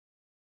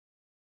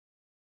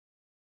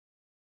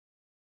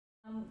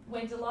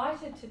We're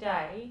delighted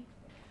today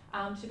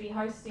to be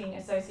hosting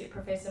Associate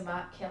Professor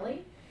Mark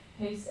Kelly,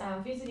 who's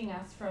visiting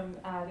us from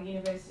the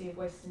University of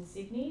Western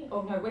Sydney,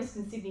 or no,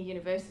 Western Sydney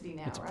University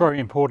now, It's a right? very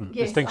important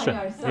distinction.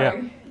 Yes, I know,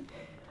 sorry.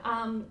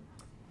 Yeah.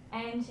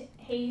 And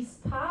he's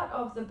part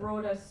of the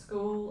broader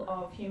School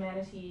of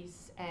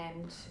Humanities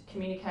and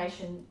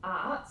Communication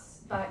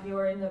Arts, but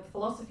you're in the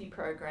philosophy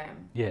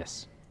program.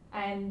 Yes.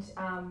 And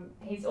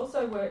he's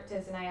also worked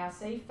as an ARC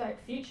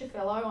Future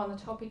Fellow on the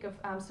topic of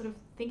sort of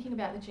thinking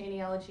about the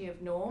genealogy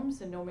of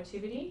norms and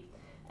normativity,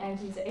 and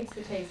his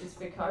expertise is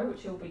Foucault,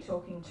 which he'll be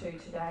talking to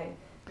today.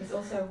 He's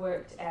also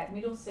worked at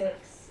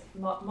Middlesex,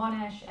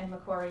 Monash and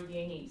Macquarie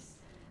Unis.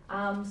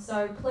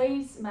 So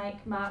please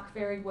make Mark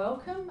very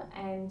welcome,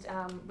 and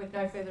with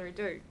no further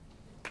ado.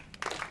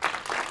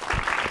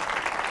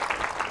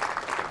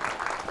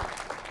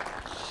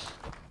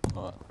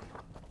 All right,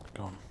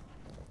 go on.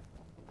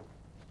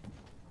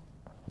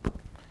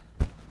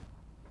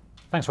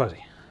 Thanks,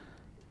 Rosie.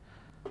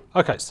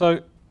 Okay, so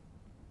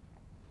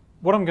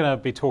what I'm going to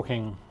be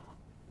talking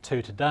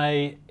to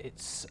today,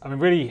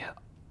 really,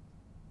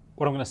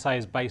 what I'm going to say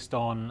is based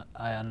on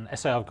an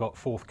essay I've got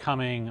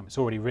forthcoming. It's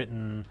already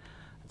written.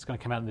 It's going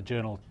to come out in the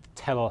journal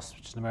Telos,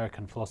 which is an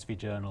American philosophy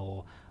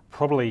journal,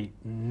 probably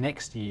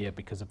next year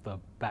because of the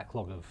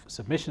backlog of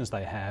submissions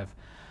they have.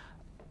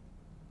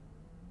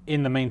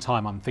 In the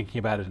meantime, I'm thinking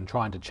about it and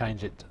trying to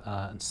change it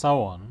and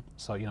so on.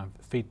 So,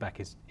 feedback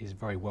is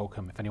very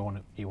welcome. If you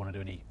want to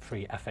do any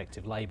free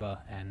affective labour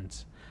and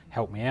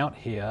help me out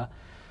here.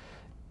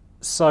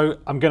 So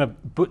I'm going to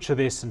butcher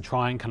this and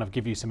try and kind of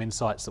give you some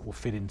insights that will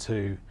fit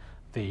into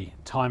the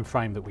time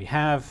frame that we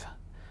have.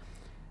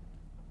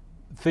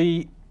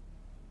 The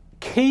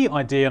key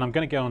idea, and I'm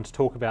going to go on to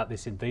talk about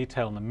this in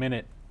detail in a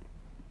minute,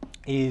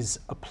 is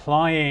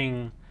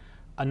applying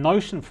a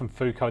notion from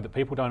Foucault that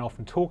people don't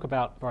often talk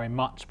about very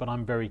much, but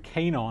I'm very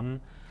keen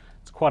on.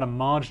 It's quite a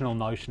marginal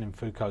notion in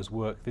Foucault's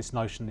work. This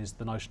notion is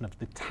the notion of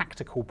the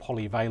tactical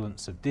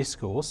polyvalence of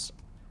discourse.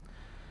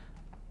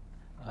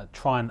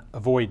 Try and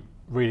avoid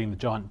reading the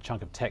giant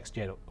chunk of text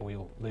yet, or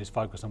you'll lose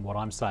focus on what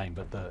I'm saying,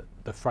 but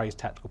the phrase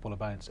tactical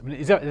polyvalence,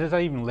 is that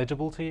even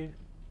legible to you?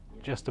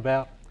 Just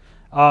about?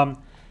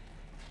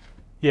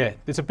 Yeah,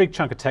 there's a big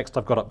chunk of text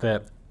I've got up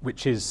there,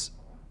 which is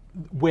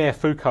where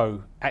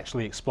Foucault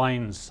actually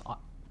explains,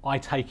 I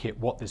take it,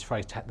 what this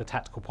phrase, the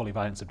tactical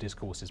polyvalence of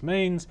discourses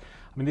means.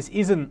 This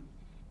isn't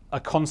a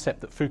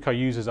concept that Foucault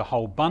uses a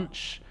whole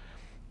bunch,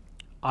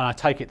 and I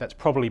take it that's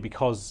probably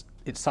because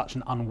it's such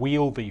an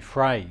unwieldy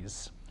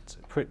phrase. It's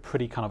a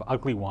pretty kind of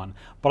ugly one,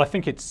 but I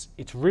think it's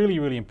really,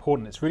 really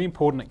important. It's really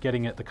important at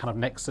getting at the kind of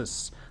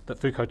nexus that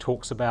Foucault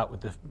talks about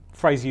with the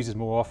phrase he uses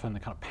more often, the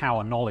kind of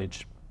power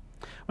knowledge.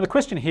 Well, the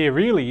question here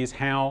really is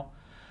how,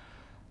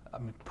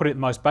 put it in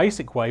the most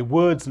basic way,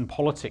 words and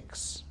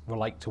politics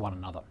relate to one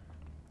another.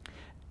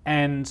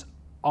 And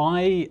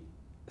I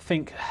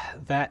think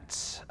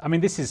that,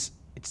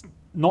 it's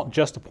not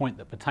just a point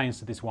that pertains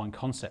to this one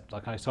concept.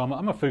 Okay, so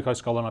I'm a Foucault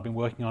scholar, and I've been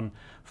working on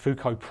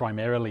Foucault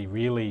primarily,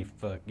 really,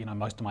 for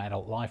most of my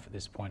adult life at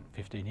this point,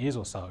 15 years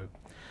or so.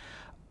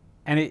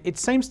 And it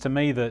seems to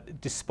me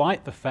that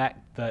despite the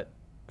fact that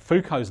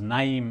Foucault's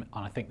name,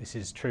 and I think this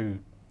is true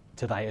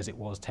today as it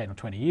was 10 or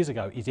 20 years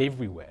ago, is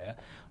everywhere,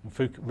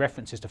 and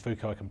references to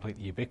Foucault are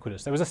completely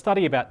ubiquitous. There was a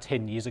study about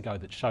 10 years ago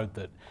that showed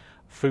that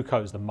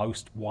Foucault is the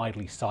most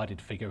widely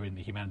cited figure in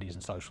the humanities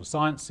and social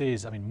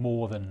sciences.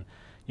 More than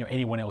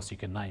anyone else you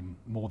can name,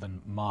 more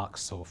than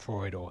Marx or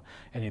Freud or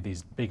any of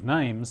these big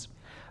names.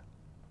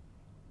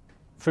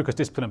 Foucault's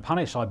Discipline and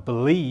Punish, I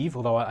believe,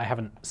 although I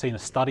haven't seen a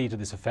study to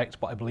this effect,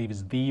 but I believe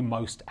is the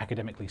most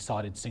academically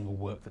cited single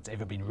work that's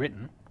ever been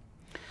written.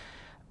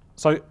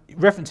 So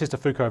references to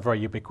Foucault are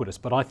very ubiquitous,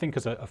 but I think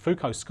as a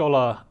Foucault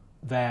scholar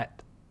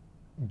that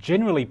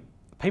generally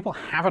people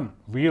haven't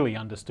really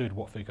understood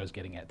what Foucault's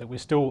getting at, that we're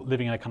still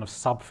living in a kind of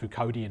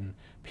sub-Foucauldian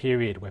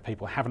period where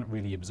people haven't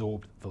really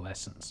absorbed the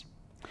lessons.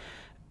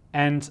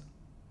 And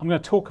I'm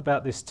going to talk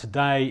about this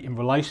today in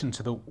relation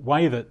to the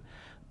way that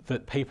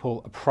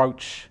people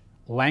approach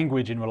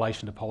language in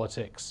relation to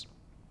politics.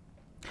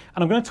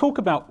 And I'm going to talk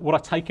about what I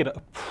take it a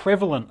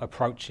prevalent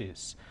approach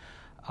is,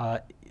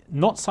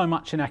 not so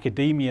much in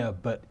academia,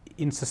 but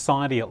in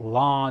society at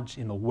large,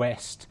 in the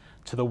West,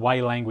 to the way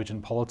language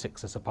and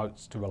politics are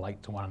supposed to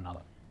relate to one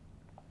another.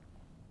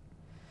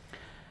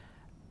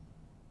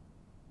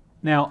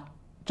 Now,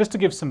 just to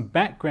give some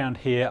background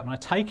here, I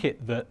take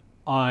it that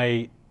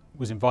I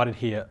was invited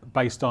here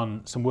based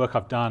on some work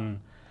I've done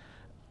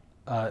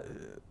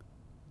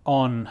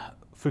on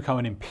Foucault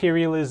and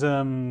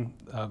imperialism,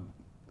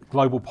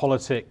 global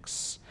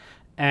politics,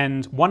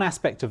 and one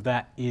aspect of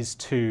that is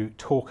to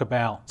talk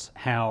about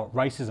how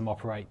racism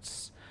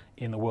operates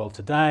in the world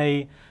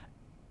today,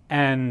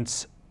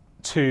 and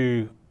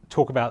to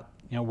talk about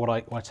what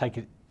I take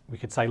it we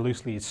could say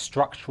loosely is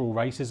structural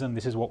racism.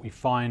 This is what we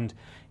find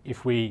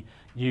if we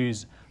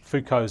use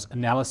Foucault's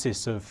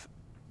analysis of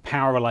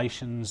power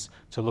relations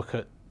to look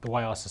at the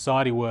way our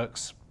society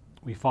works.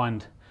 We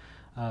find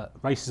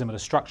racism at a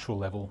structural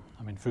level.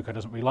 Foucault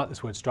doesn't really like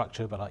this word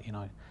structure, but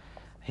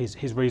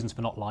his reasons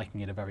for not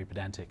liking it are very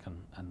pedantic,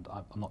 and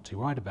I'm not too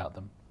worried about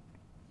them.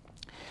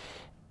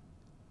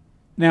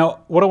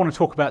 Now, what I want to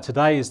talk about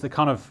today is the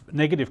kind of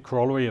negative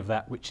corollary of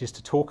that, which is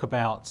to talk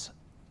about,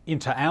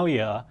 inter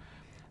alia,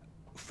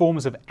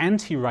 forms of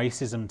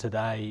anti-racism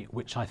today,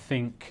 which I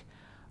think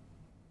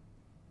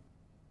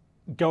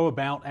go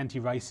about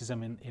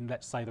anti-racism in,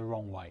 let's say, the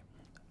wrong way.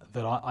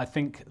 That I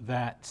think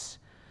that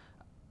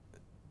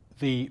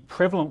the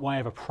prevalent way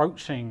of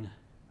approaching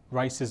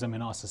racism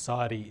in our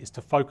society is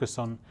to focus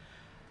on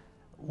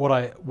what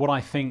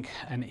I think,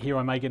 and here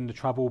I may get into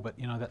trouble, but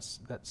you know,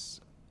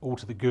 that's all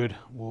to the good.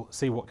 We'll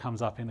see what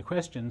comes up in the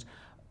questions.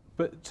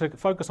 But to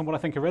focus on what I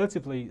think are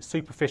relatively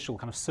superficial,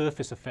 kind of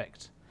surface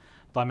effect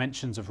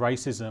dimensions of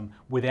racism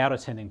without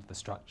attending to the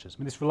structures. I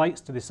mean, this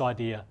relates to this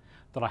idea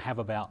that I have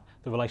about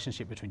the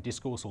relationship between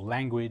discourse or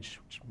language,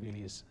 which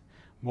really is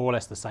more or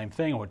less the same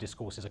thing, or a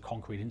discourse is a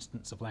concrete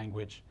instance of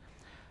language,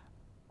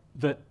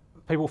 that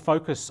people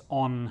focus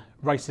on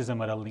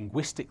racism at a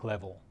linguistic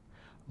level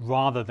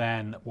rather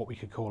than what we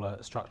could call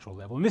a structural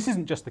level. And this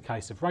isn't just the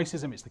case of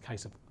racism, it's the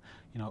case of,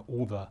 you know,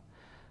 all the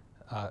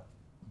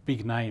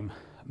big name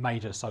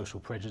major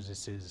social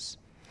prejudices,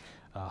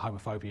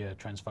 homophobia,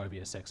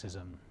 transphobia,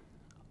 sexism.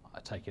 I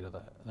take it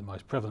are the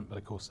most prevalent, but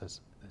of course there's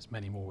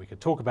many more we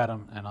could talk about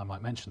them, and I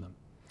might mention them.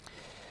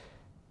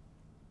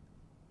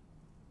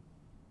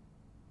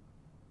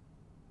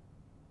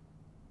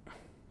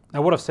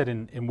 Now, what I've said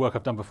in work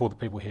I've done before that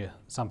people here,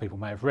 some people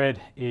may have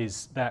read,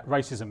 is that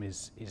racism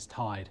is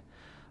tied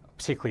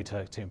particularly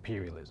to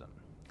imperialism.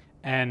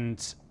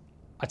 And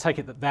I take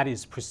it that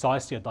is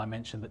precisely a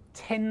dimension that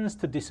tends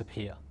to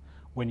disappear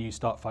when you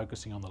start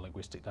focusing on the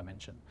linguistic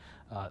dimension,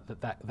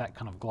 that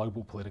kind of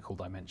global political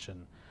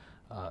dimension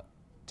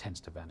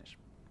tends to vanish.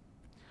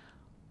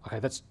 Okay,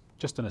 that's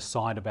just an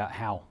aside about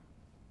how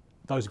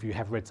those of you who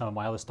have read some of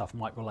my other stuff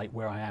might relate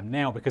where I am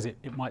now, because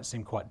it might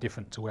seem quite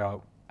different to where I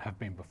have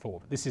been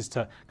before. But this is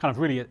to kind of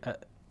really you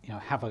know,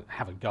 have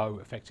a go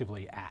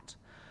effectively at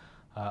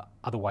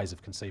other ways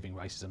of conceiving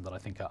racism that I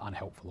think are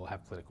unhelpful or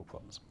have political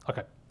problems.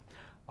 Okay,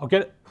 I'll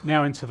get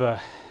now into the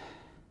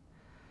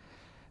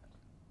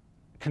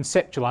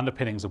conceptual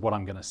underpinnings of what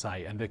I'm going to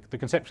say, and the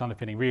conceptual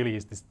underpinning really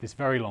is this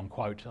very long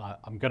quote.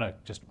 I'm going to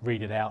just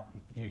read it out.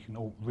 You can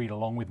all read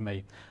along with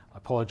me. I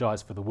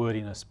apologise for the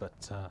wordiness,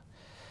 but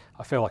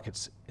I feel like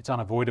it's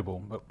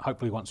unavoidable. But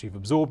hopefully, once you've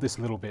absorbed this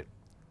a little bit,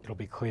 it'll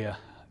be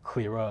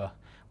clearer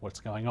what's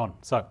going on.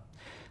 So,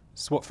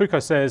 this is what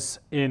Foucault says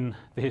in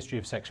The History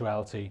of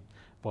Sexuality,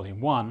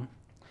 Volume 1,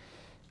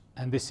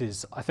 and this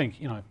is, I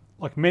think, you know,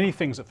 like many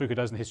things that Foucault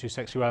does in The History of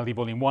Sexuality,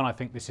 Volume 1, I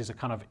think this is a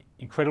kind of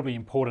incredibly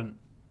important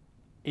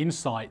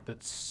insight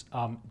that's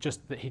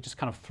just that he just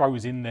kind of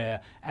throws in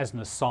there as an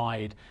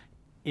aside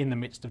in the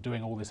midst of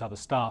doing all this other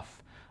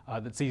stuff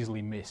that's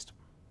easily missed.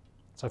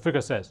 So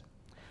Foucault says,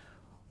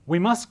 "We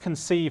must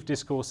conceive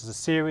discourse as a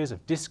series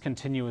of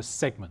discontinuous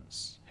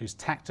segments whose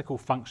tactical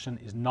function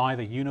is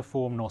neither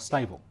uniform nor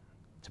stable.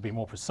 To be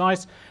more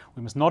precise,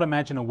 we must not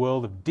imagine a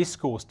world of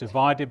discourse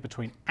divided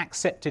between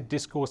accepted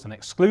discourse and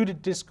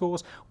excluded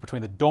discourse, or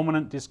between the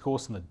dominant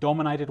discourse and the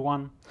dominated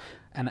one,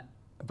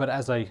 but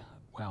as a,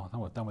 well, I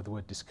know I've done with the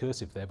word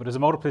discursive there, but as a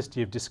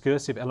multiplicity of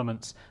discursive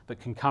elements that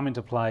can come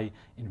into play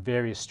in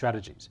various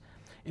strategies.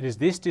 It is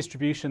this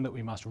distribution that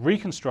we must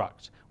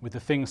reconstruct with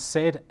the things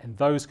said and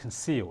those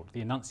concealed,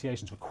 the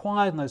enunciations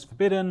required and those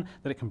forbidden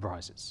that it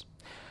comprises.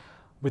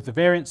 With the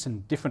variance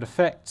and different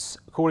effects,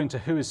 according to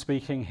who is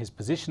speaking, his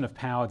position of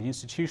power, the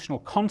institutional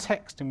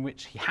context in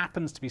which he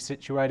happens to be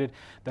situated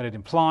that it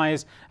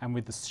implies, and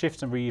with the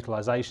shifts and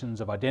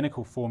reutilizations of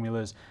identical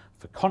formulas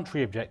for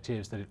contrary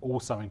objectives that it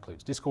also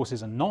includes.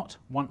 Discourses are not,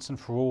 once and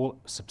for all,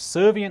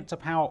 subservient to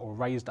power or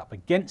raised up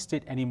against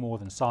it any more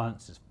than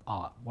silences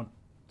are." I want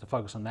to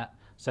focus on that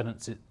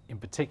sentence in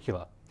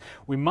particular.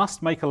 "We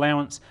must make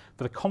allowance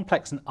for the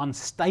complex and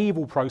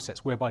unstable process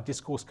whereby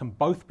discourse can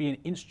both be an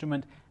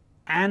instrument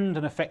and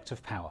an effect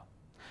of power,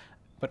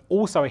 but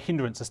also a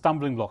hindrance, a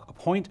stumbling block, a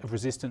point of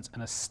resistance,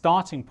 and a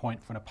starting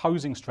point for an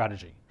opposing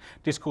strategy.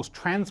 Discourse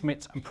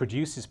transmits and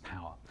produces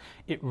power.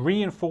 It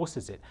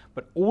reinforces it,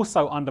 but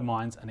also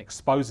undermines and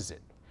exposes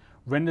it,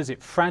 renders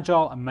it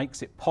fragile and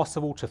makes it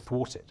possible to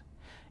thwart it.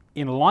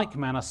 In like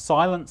manner,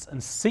 silence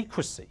and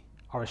secrecy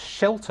are a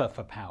shelter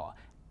for power,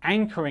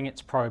 anchoring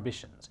its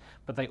prohibitions,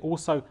 but they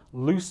also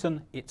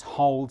loosen its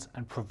holds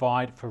and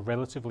provide for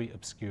relatively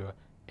obscure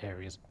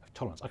areas of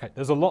tolerance." Okay,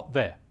 there's a lot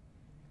there.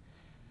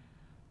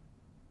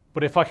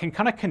 But if I can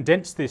kind of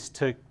condense this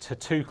to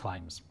two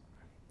claims.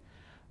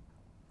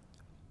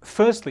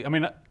 Firstly, I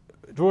mean,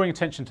 drawing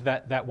attention to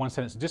that one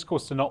sentence,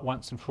 discourse are not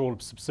once and for all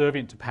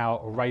subservient to power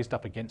or raised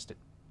up against it,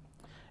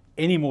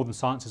 any more than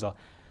silences are.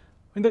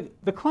 I mean,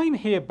 the claim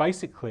here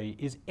basically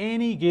is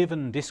any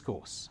given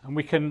discourse, and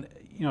we can,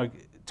 you know,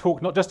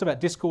 talk not just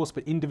about discourse,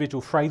 but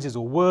individual phrases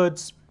or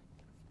words,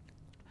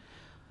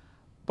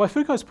 by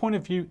Foucault's point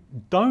of view,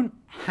 don't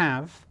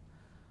have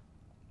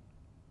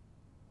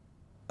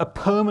a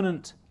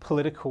permanent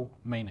political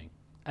meaning.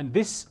 And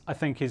this, I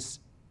think, is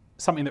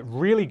something that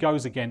really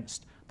goes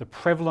against the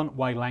prevalent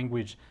way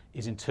language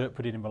is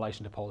interpreted in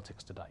relation to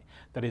politics today.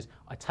 That is,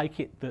 I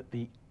take it that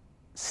the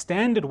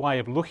standard way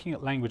of looking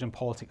at language and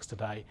politics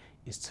today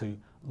is to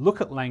look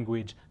at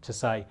language to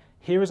say,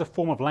 here is a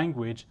form of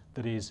language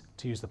that is,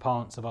 to use the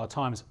parlance of our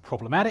times,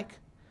 problematic,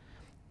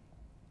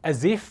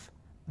 as if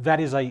that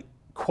is a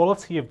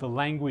quality of the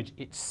language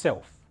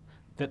itself,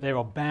 that there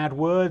are bad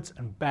words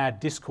and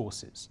bad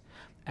discourses,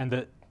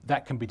 and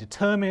that can be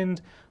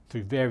determined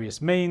through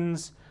various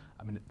means.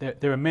 I mean,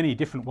 there are many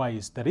different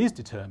ways that is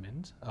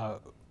determined.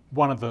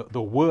 One of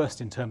the worst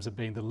in terms of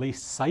being the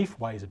least safe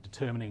ways of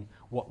determining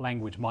what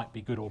language might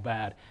be good or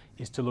bad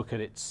is to look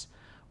at its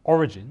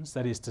origins.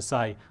 That is to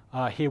say,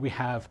 here we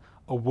have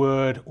a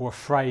word or a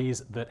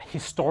phrase that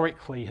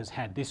historically has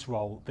had this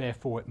role,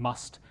 therefore it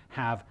must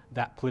have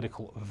that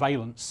political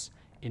valence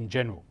in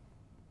general.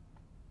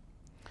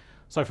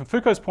 So from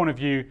Foucault's point of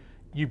view,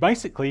 you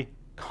basically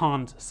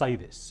can't say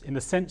this, in the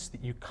sense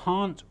that you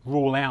can't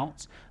rule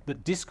out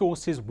that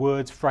discourses,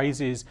 words,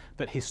 phrases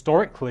that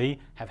historically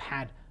have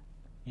had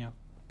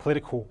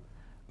political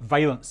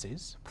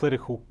valences,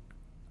 political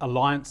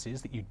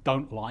alliances that you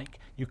don't like,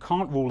 you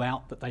can't rule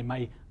out that they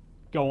may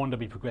go on to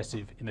be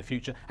progressive in the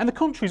future. And the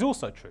contrary is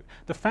also true.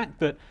 The fact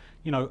that,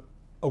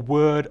 a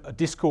word, a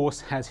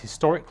discourse has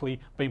historically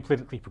been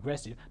politically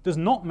progressive does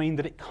not mean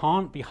that it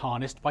can't be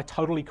harnessed by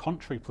totally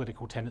contrary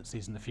political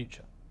tendencies in the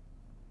future.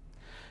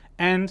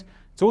 And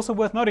it's also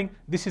worth noting,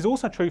 this is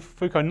also true for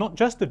Foucault, not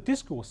just of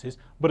discourses,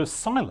 but of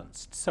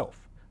silence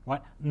itself,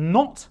 right?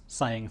 Not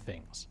saying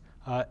things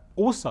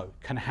also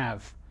can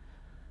have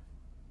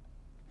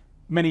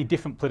many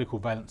different political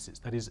valences.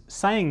 That is,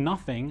 saying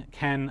nothing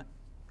can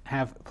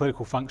have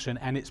political function,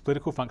 and its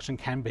political function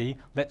can be,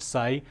 let's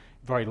say,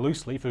 very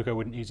loosely, Foucault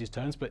wouldn't use his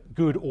terms, but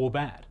good or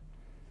bad.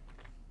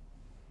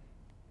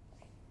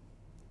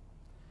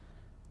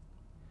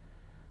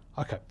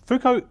 Okay,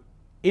 Foucault,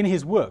 in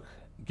his work,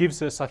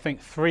 gives us, I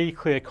think, 3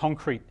 clear,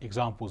 concrete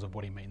examples of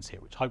what he means here,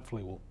 which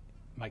hopefully will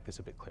make this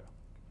a bit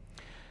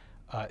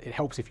clearer. It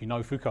helps if you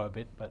know Foucault a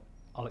bit, but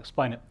I'll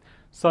explain it.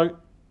 So,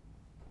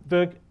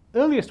 the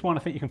earliest one I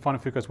think you can find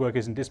in Foucault's work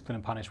is in Discipline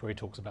and Punish, where he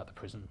talks about the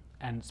prison,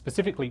 and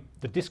specifically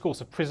the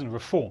discourse of prison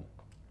reform.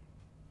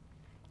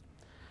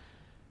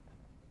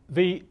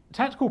 The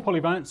tactical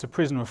polyvalence of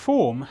prison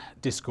reform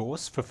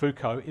discourse for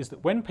Foucault is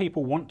that when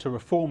people want to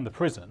reform the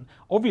prison,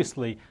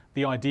 obviously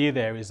the idea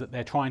there is that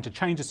they're trying to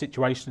change the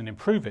situation and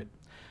improve it.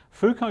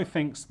 Foucault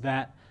thinks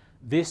that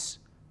this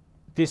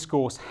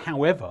discourse,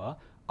 however,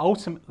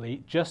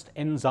 ultimately just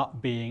ends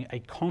up being a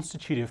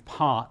constitutive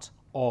part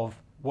of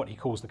what he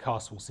calls the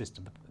carceral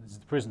system,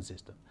 the prison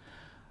system.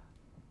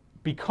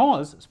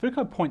 Because, as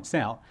Foucault points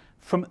out,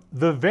 from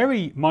the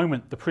very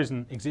moment the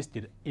prison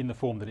existed in the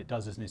form that it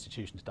does as an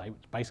institution today,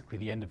 which is basically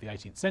the end of the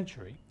 18th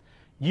century,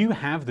 you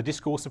have the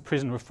discourse of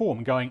prison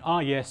reform going,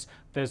 yes,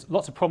 there's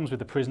lots of problems with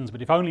the prisons,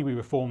 but if only we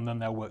reform them,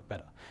 they'll work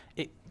better.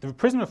 The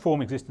prison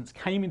reform existence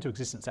came into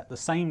existence at the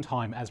same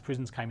time as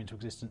prisons came into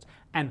existence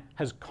and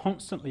has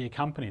constantly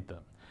accompanied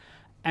them.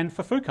 And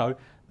for Foucault,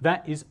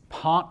 that is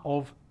part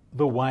of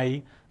the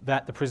way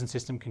that the prison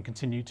system can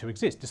continue to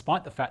exist,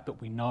 despite the fact that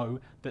we know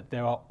that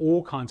there are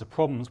all kinds of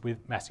problems with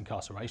mass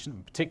incarceration,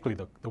 and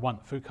particularly the one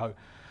that Foucault,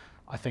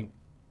 I think,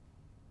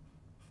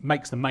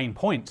 makes the main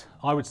point,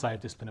 I would say, of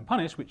Discipline and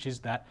Punish, which is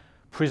that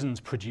prisons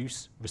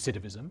produce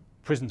recidivism,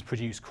 prisons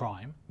produce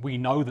crime. We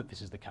know that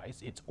this is the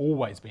case. It's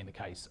always been the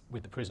case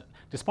with the prison.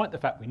 Despite the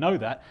fact we know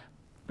that,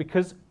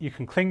 because you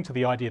can cling to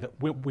the idea that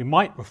we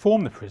might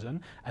reform the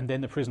prison and then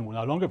the prison will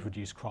no longer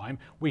produce crime,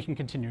 we can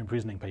continue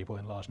imprisoning people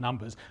in large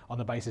numbers on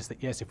the basis that,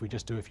 yes, if we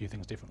just do a few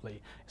things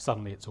differently,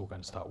 suddenly it's all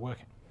going to start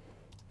working.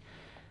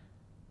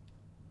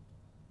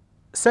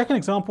 Second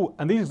example,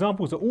 and these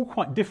examples are all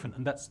quite different,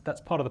 and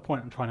that's part of the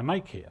point I'm trying to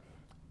make here.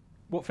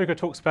 What Foucault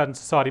talks about in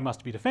Society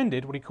Must Be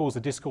Defended, what he calls the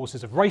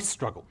discourses of race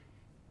struggle.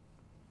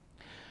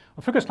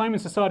 What Foucault's claim in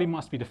Society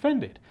Must Be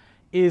Defended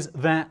is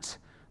that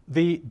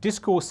the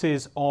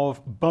discourses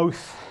of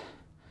both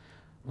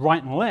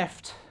right and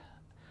left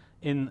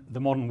in the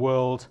modern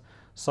world,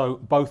 so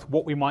both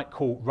what we might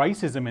call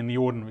racism in the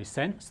ordinary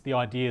sense, the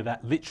idea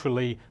that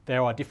literally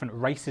there are different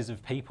races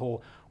of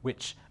people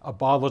which are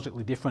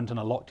biologically different and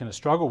are locked in a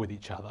struggle with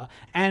each other,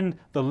 and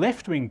the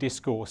left-wing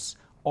discourse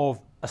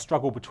of a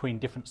struggle between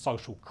different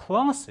social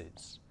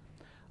classes,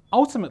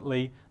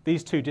 ultimately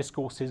these two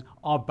discourses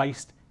are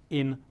based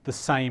in the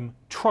same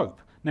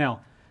trope.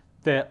 Now,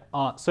 there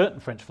are certain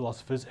French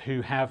philosophers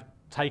who have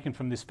taken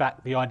from this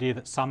fact the idea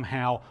that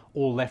somehow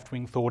all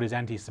left-wing thought is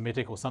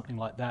anti-Semitic or something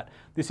like that.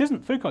 This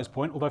isn't Foucault's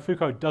point, although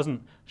Foucault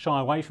doesn't shy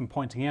away from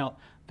pointing out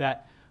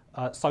that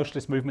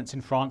socialist movements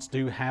in France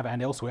do have,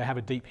 and elsewhere, have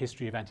a deep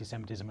history of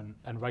anti-Semitism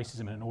and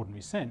racism in an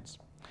ordinary sense.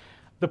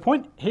 The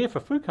point here for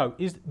Foucault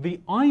is the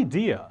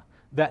idea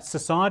that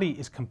society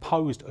is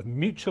composed of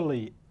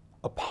mutually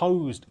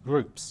opposed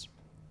groups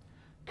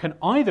can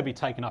either be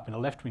taken up in a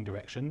left-wing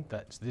direction,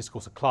 that's the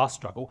discourse of class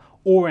struggle,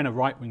 or in a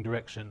right-wing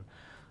direction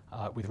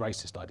with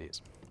racist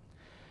ideas.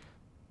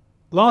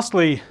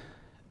 Lastly,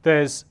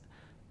 there's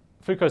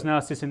Foucault's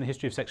analysis in the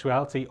history of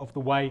sexuality of the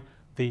way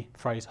the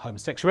phrase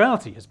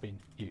homosexuality has been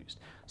used.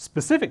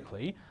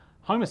 Specifically,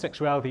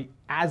 homosexuality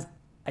as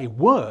a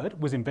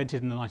word was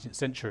invented in the 19th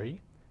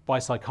century by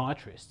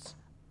psychiatrists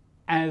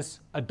as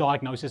a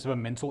diagnosis of a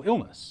mental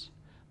illness.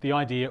 The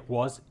idea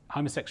was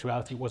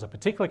homosexuality was a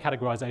particular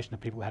categorization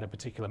of people who had a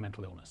particular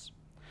mental illness.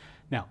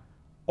 Now,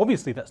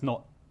 obviously that's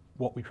not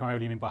what we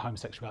primarily mean by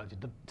homosexuality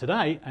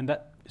today, and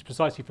that is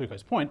precisely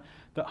Foucault's point,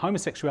 that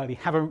homosexuality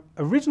have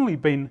originally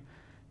been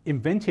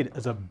invented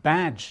as a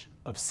badge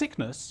of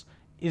sickness,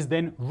 is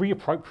then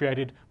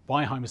reappropriated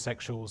by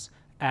homosexuals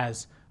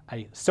as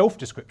a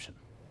self-description.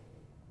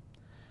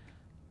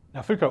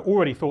 Now, Foucault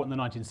already thought in the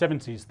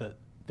 1970s that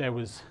there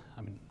was,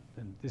 I mean,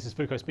 and this is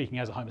Foucault speaking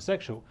as a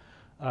homosexual,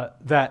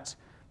 that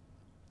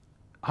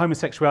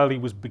homosexuality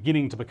was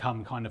beginning to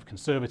become kind of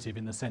conservative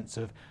in the sense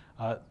of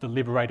the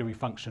liberatory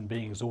function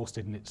being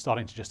exhausted and it's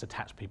starting to just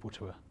attach people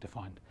to a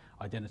defined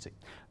identity.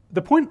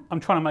 The point I'm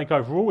trying to make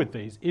overall with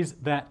these is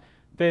that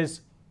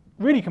there's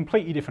really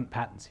completely different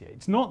patterns here.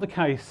 It's not the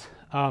case,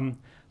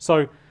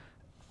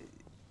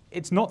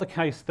 it's not the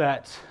case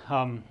that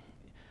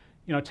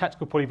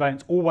tactical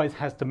polyvalence always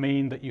has to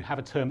mean that you have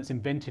a term that's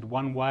invented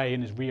one way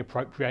and is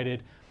reappropriated.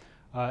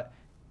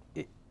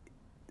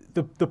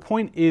 The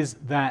point is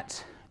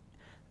that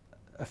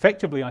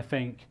effectively, I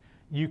think,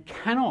 you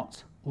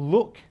cannot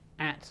look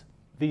at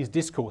these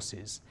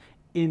discourses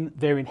in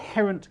their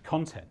inherent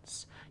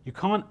contents. You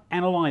can't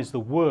analyse the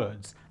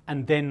words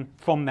and then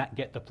from that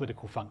get the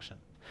political function.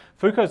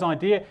 Foucault's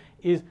idea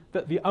is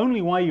that the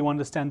only way you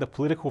understand the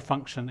political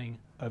functioning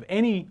of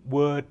any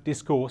word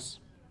discourse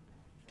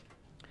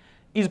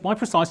is by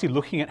precisely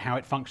looking at how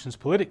it functions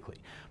politically.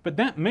 But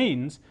that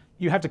means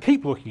you have to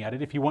keep looking at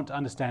it if you want to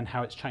understand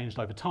how it's changed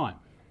over time.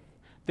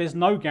 There's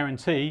no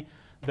guarantee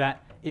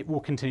that it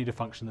will continue to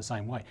function the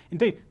same way.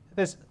 Indeed,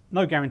 there's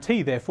no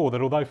guarantee, therefore,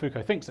 that although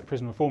Foucault thinks that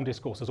prison reform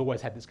discourse has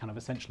always had this kind of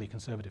essentially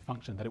conservative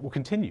function, that it will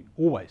continue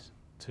always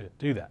to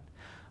do that.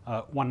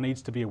 One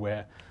needs to be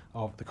aware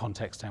of the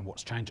context and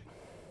what's changing.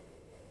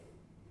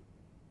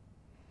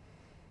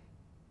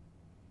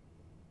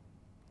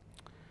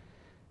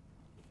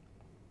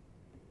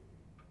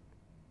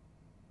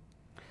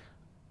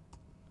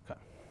 Okay.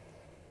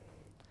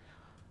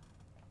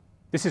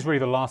 This is really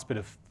the last bit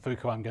of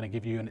Foucault I'm going to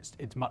give you, and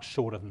it's much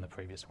shorter than the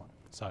previous one.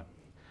 So,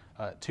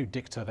 two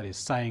dicta, that is,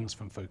 sayings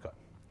from Foucault.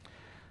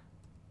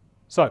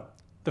 So,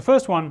 the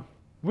first one,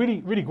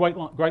 really great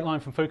line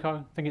from Foucault.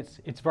 I think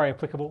it's very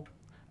applicable.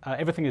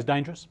 Everything is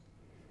dangerous.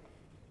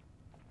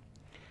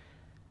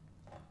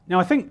 Now,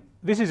 I think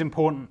this is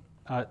important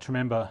to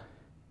remember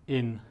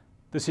in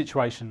the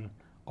situation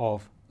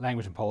of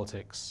language and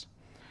politics,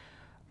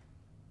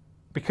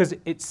 because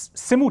it's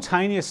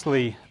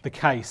simultaneously the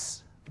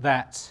case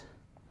that,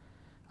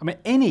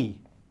 any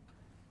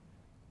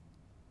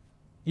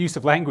use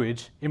of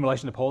language in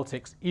relation to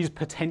politics is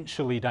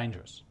potentially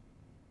dangerous.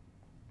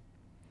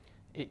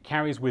 It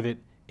carries with it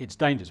its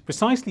dangers,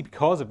 precisely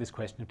because of this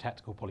question of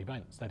tactical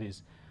polyvalence. That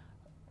is,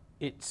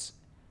 it's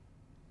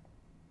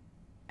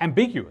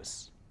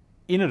ambiguous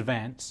in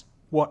advance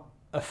what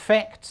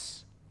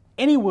affects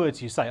any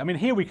words you say.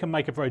 Here we can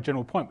make a very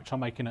general point, which I'll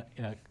make in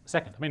a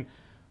second.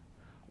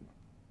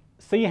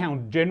 See how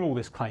general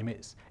this claim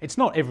is. It's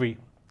not every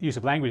use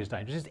of language is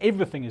dangerous, it's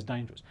everything is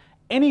dangerous.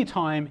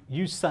 Anytime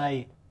you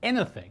say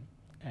anything,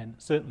 and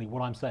certainly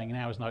what I'm saying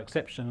now is no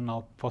exception, and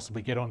I'll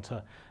possibly get on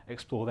to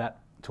explore that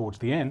towards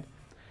the end.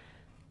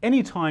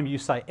 Anytime you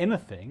say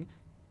anything,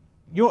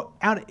 you're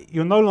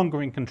no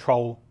longer in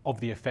control of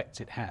the effects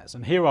it has.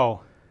 And here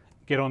I'll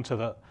get on to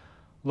the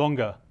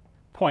longer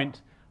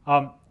point.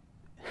 I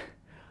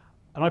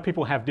know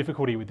people have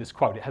difficulty with this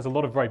quote. It has a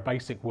lot of very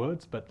basic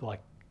words, but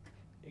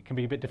it can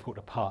be a bit difficult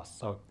to pass.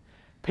 So,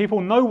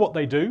 people know what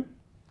they do.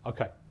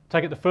 Okay,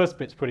 take it the first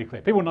bit's pretty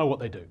clear. People know what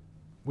they do.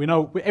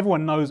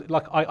 Everyone knows,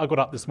 I got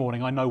up this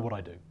morning, I know what I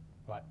do,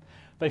 right?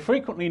 They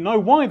frequently know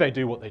why they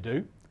do what they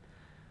do.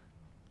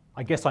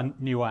 I guess I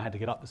knew I had to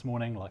get up this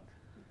morning,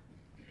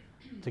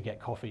 to get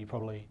coffee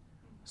probably.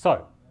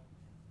 So,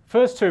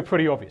 first two are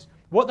pretty obvious.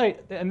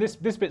 And this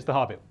bit's the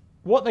hard bit.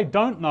 What they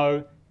don't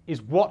know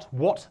is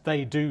what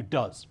they do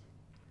does,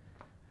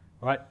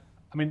 right?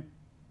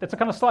 That's a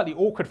kind of slightly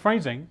awkward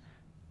phrasing.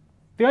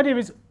 The idea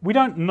is we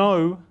don't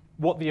know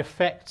what the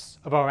effects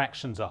of our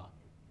actions are.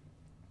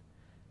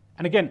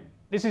 And again,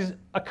 this is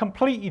a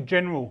completely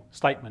general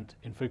statement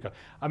in Foucault.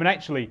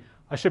 Actually,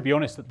 I should be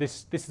honest that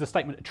this is a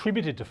statement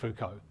attributed to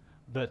Foucault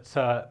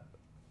that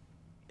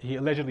he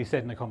allegedly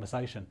said in a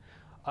conversation.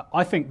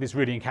 I think this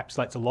really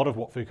encapsulates a lot of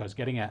what Foucault's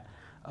getting at,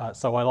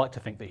 so I like to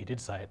think that he did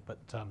say it, but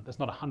that's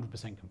not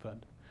 100%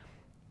 confirmed.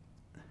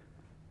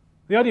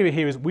 The idea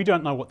here is we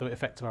don't know what the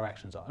effects of our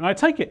actions are. And I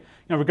take it,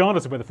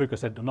 regardless of whether Foucault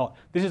said it or not,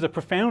 this is a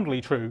profoundly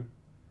true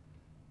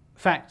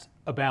fact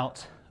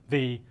about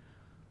the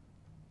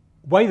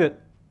way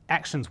that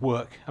actions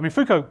work.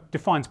 Foucault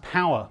defines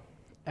power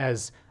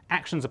as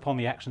actions upon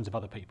the actions of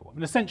other people.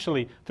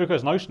 Essentially,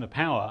 Foucault's notion of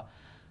power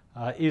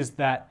is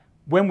that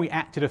when we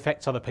act, it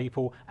affects other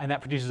people, and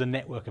that produces a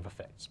network of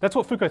effects. That's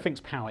what Foucault thinks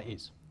power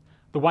is,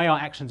 the way our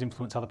actions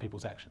influence other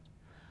people's actions.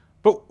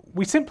 But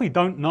we simply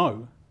don't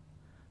know.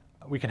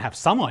 We can have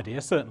some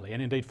idea, certainly,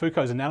 and indeed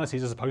Foucault's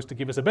analyses are supposed to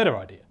give us a better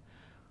idea.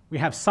 We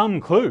have some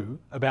clue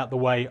about the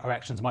way our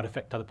actions might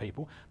affect other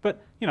people,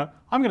 but, you know,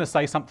 I'm going to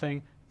say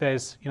something,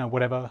 there's, you know,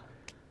 whatever,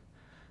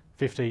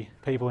 50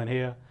 people in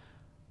here.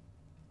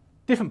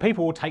 Different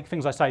people will take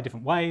things I say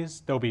different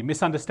ways. There'll be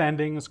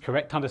misunderstandings,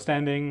 correct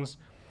understandings.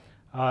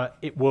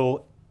 It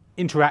will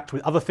interact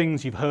with other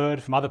things you've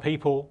heard from other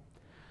people,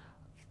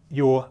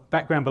 your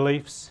background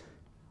beliefs.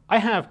 I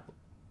have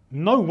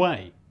no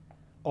way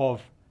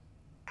of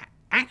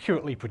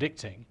accurately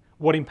predicting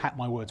what impact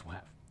my words will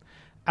have.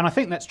 And I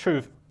think that's true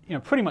of, you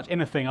know, pretty much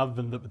anything other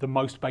than the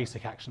most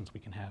basic actions we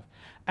can have.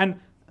 And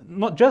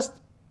not just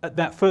at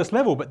that first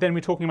level, but then we're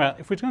talking about,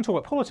 if we're going to talk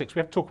about politics, we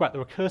have to talk about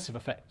the recursive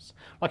effects.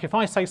 Like if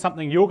I say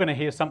something, you're going to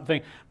hear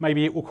something,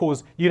 maybe it will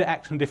cause you to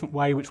act in a different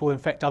way, which will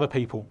affect other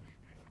people,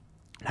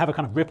 and have a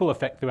kind of ripple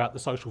effect throughout the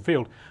social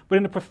field, but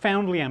in a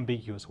profoundly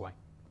ambiguous way.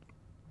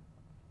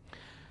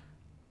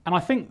 And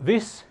I think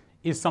this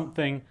is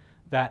something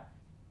that,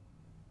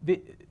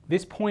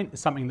 this point is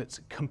something that's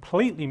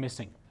completely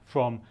missing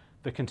from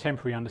the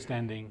contemporary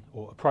understanding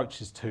or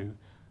approaches to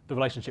the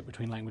relationship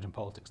between language and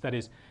politics. That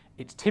is,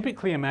 it's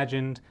typically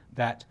imagined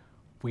that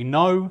we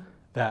know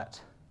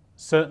that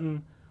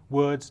certain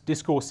words,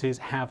 discourses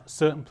have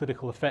certain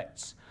political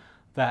effects,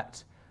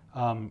 that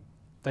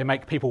they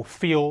make people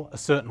feel a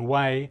certain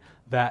way,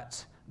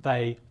 that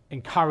they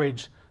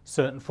encourage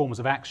certain forms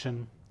of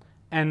action.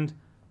 And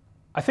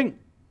I think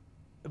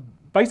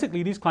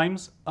basically these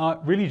claims are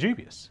really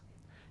dubious.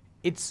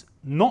 It's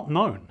not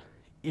known,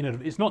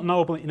 it's not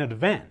knowable in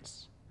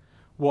advance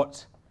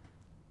what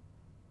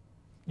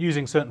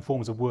using certain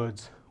forms of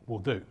words will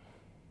do.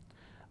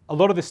 A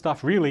lot of this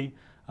stuff really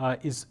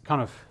is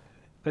kind of,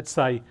 let's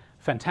say,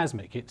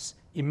 phantasmic. It's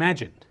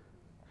imagined.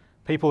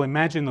 People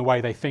imagine the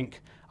way they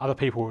think other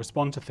people will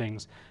respond to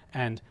things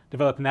and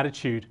develop an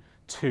attitude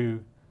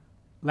to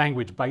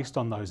language based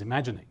on those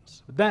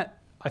imaginings. But that,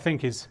 I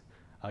think, is,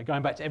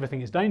 going back to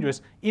everything is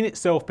dangerous, in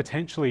itself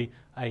potentially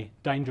a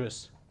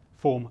dangerous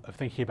form of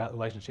thinking about the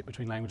relationship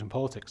between language and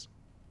politics.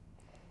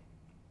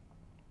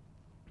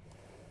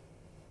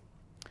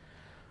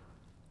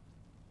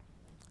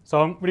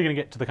 So I'm really going to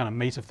get to the kind of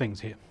meat of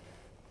things here.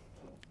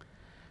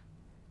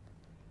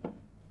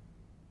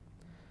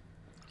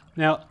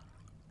 Now,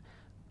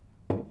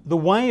 the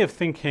way of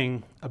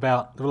thinking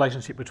about the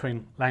relationship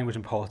between language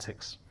and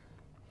politics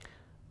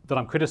that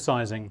I'm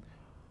criticising,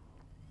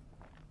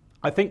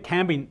 I think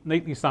can be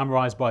neatly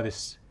summarised by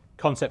this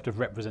concept of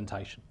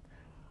representation.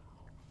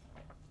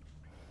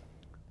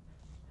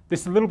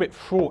 This is a little bit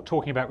fraught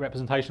talking about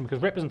representation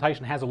because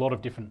representation has a lot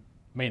of different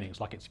meanings,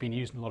 like it's been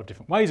used in a lot of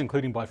different ways,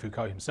 including by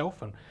Foucault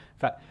himself. And in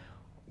fact,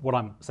 what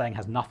I'm saying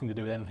has nothing to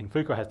do with anything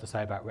Foucault has to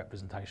say about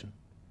representation.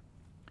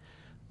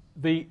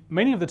 The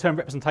meaning of the term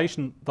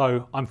representation,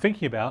 though, I'm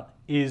thinking about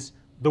is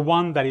the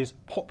one that is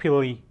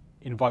popularly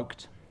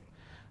invoked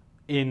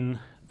in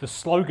the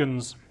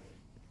slogans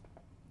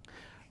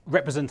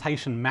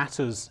representation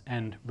matters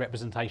and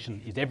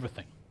representation is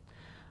everything.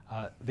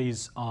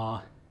 These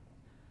are,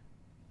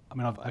 I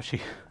mean, I've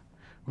actually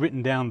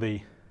written down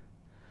the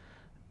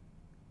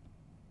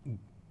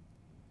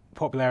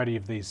popularity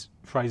of these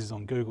phrases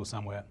on Google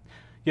somewhere.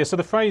 Yeah, so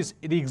the phrase,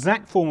 the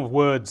exact form of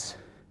words,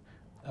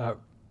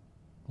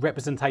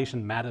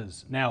 representation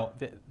matters. Now,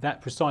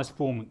 that precise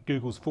form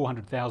Google's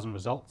 400,000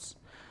 results.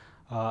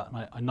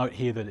 I note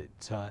here that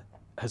it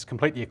has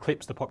completely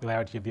eclipsed the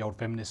popularity of the old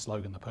feminist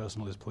slogan, the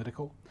personal is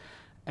political.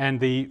 And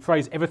the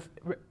phrase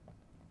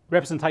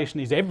representation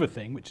is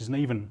everything, which is an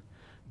even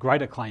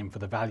greater claim for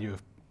the value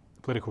of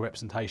political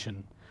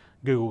representation,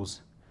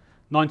 Google's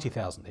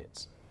 90,000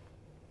 hits.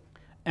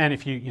 And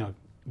if you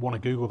want to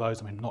Google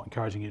those, I mean, I'm not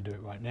encouraging you to do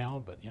it right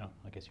now, but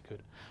I guess you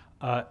could.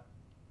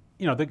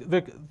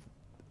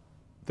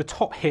 The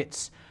top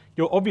hits,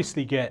 you'll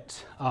obviously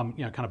get kind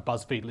of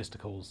BuzzFeed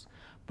listicles,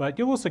 but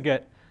you'll also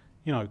get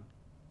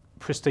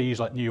prestige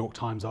like New York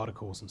Times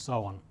articles and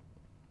so on,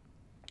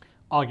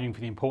 arguing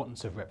for the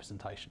importance of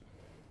representation.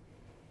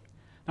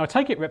 Now, I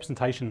take it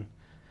representation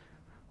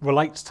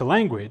relates to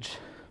language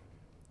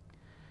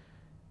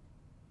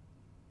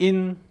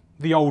in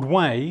the old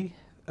way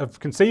of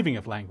conceiving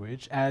of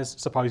language as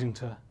supposing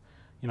to,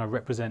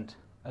 represent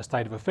a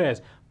state of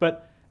affairs.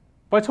 But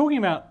by talking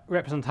about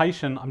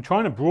representation, I'm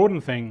trying to broaden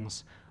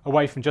things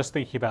away from just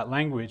thinking about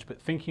language,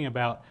 but thinking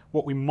about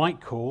what we might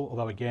call,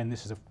 although again,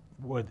 this is a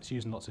word that's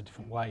used in lots of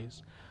different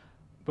ways,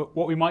 but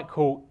what we might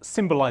call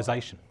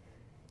symbolization,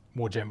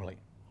 more generally.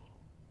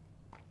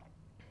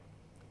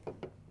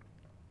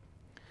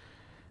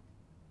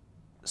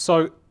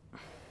 So,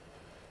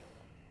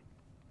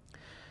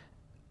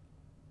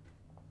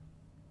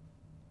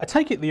 I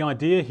take it the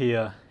idea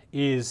here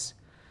is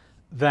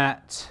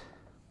that,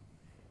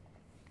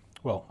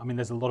 well, I mean,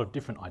 there's a lot of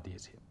different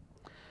ideas here.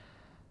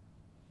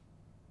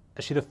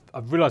 Actually,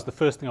 I've realised the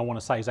first thing I want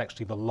to say is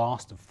actually the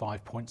last of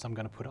 5 points I'm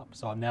going to put up.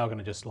 So I'm now going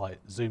to just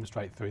zoom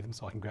straight through them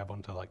so I can grab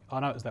onto oh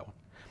no, it was that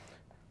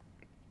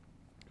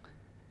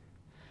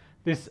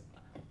one.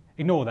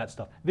 Ignore that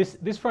stuff.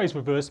 This phrase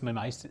reverse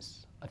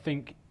mimesis, I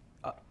think,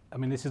 I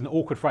mean, this is an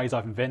awkward phrase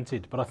I've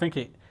invented, but I think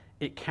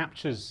it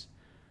captures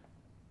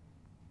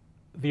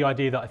the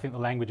idea that I think the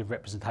language of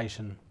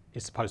representation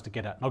is supposed to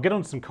get at. And I'll get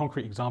on to some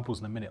concrete examples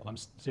in a minute. I'm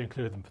steering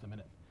clear of them for the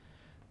minute.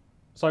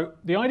 So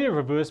the idea of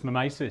reverse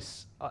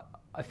mimesis,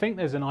 I think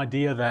there's an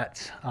idea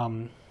that, I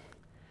mean,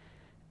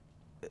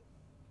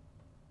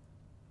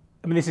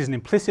 this is an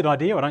implicit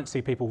idea. I don't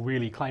see people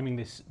really claiming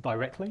this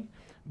directly,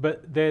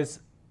 but there's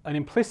an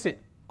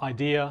implicit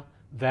idea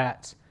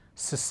that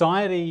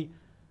society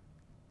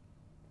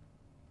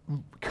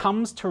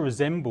comes to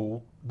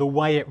resemble the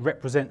way it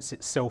represents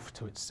itself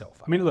to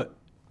itself. I mean, look,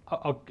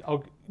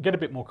 I'll get a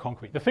bit more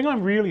concrete. The thing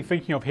I'm really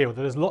thinking of here,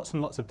 there's lots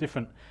and lots of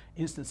different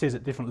instances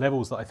at different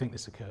levels that I think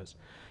this occurs,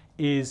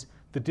 is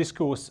the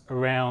discourse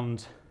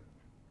around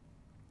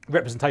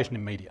representation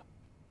in media,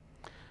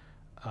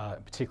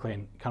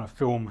 particularly in kind of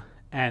film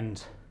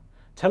and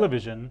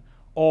television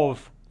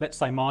of, let's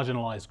say,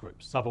 marginalised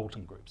groups,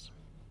 subaltern groups.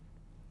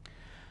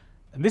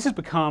 And this has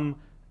become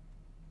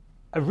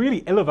a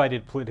really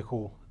elevated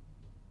political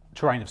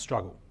terrain of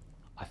struggle,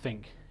 I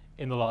think,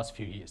 in the last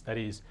few years. That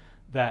is,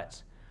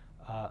 that,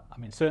 I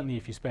mean, certainly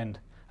if you spend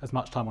as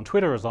much time on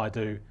Twitter as I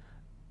do,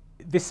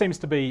 this seems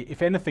to be,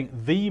 if anything,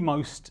 the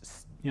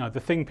most, the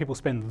thing people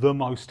spend the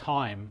most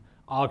time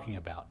arguing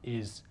about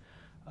is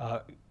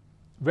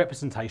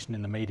representation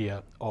in the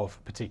media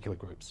of particular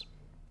groups.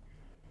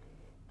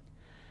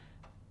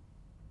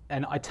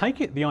 And I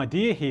take it the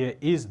idea here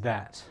is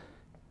that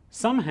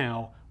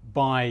somehow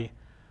by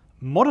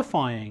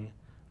modifying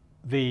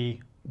the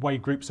way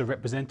groups are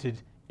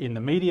represented in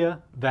the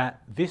media,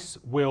 that this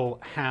will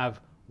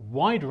have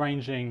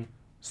wide-ranging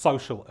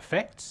social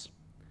effects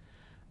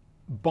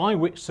by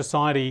which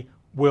society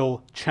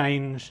will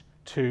change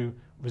to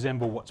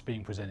resemble what's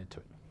being presented to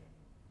it.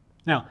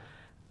 Now,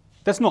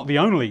 that's not the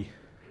only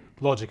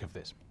logic of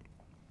this.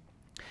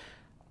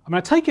 I mean,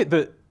 I take it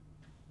that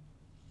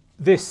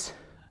this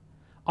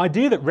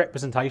idea that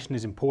representation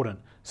is important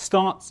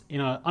starts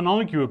in an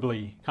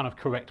unarguably kind of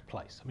correct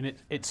place. I mean,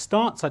 it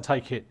starts, I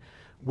take it,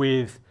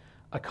 with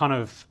a kind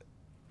of,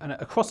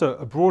 across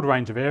a broad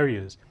range of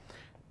areas,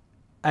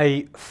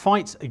 a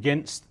fight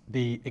against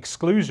the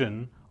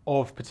exclusion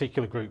of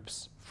particular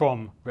groups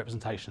from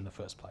representation in the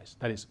first place.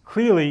 That is,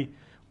 clearly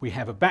we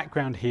have a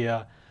background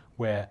here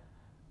where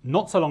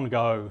not so long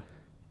ago,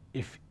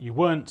 if you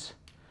weren't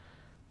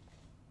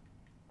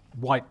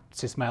white,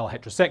 cis male,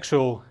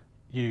 heterosexual,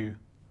 you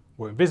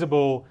were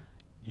invisible,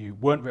 you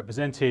weren't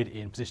represented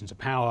in positions of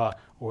power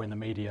or in the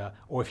media,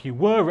 or if you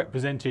were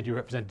represented, you were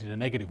represented in a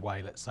negative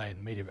way, let's say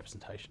in media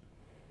representation.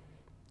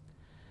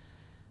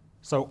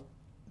 So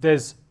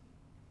there's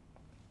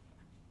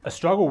a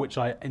struggle which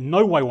I in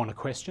no way want to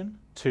question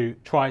to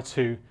try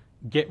to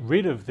get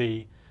rid of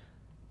the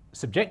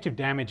subjective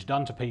damage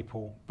done to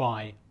people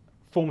by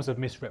forms of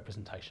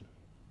misrepresentation.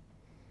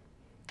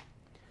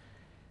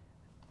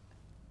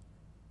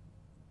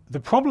 The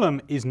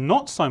problem is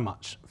not so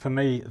much for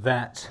me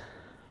that,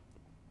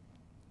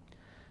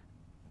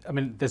 I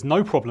mean, there's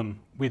no problem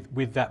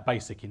with that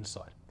basic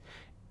insight.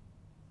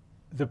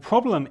 The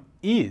problem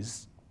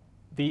is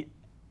the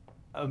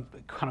kind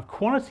of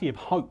quantity of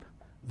hope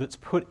that's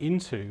put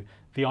into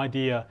the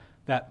idea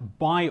that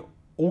by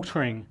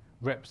altering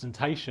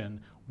representation,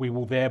 we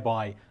will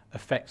thereby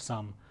affect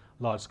some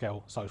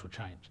large-scale social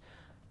change.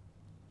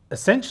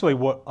 Essentially,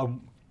 what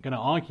I'm going to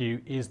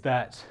argue is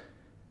that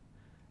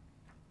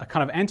a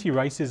kind of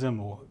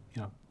anti-racism or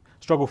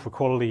struggle for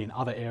equality in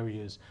other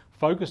areas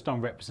focused on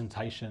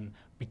representation,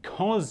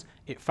 because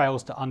it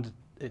fails to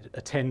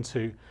attend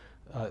to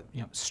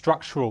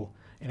structural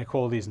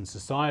inequalities in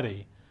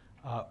society,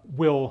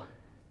 will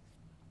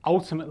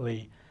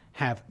ultimately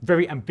have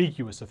very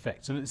ambiguous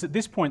effects. And it's at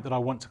this point that I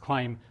want to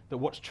claim that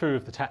what's true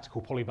of the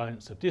tactical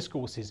polyvalence of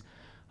discourse is,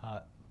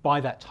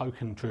 by that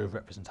token, true of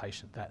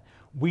representation, that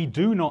we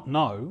do not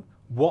know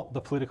what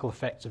the political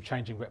effects of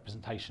changing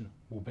representation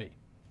will be.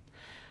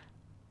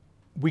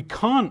 We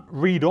can't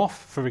read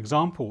off, for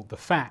example, the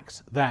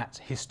fact that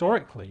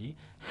historically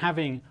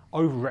having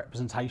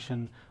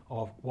overrepresentation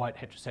of white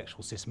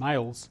heterosexual cis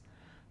males,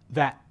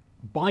 that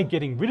by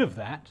getting rid of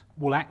that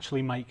will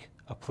actually make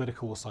a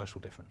political or social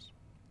difference.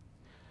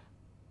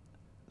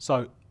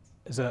 So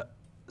there's a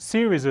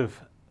series of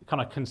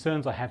kind of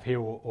concerns I have here,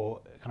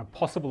 or kind of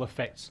possible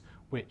effects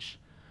which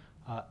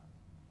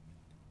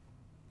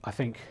I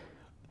think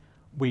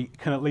we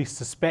can at least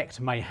suspect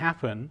may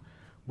happen,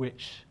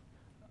 which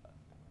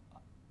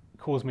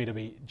cause me to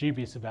be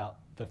dubious about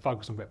the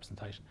focus on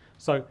representation.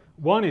 So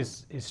one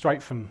is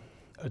straight from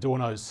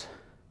Adorno's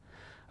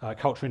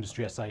culture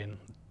industry essay in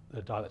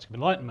The Dialectic of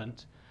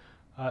Enlightenment.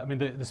 I mean,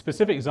 the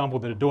specific example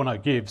that Adorno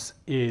gives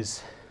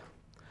is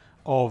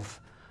of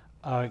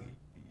a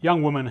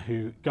young woman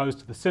who goes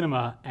to the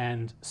cinema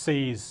and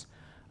sees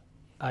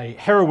a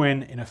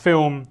heroine in a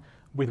film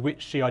with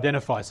which she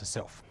identifies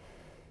herself.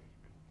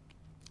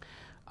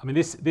 I mean,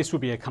 this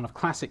would be a kind of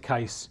classic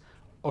case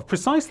of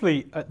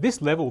precisely at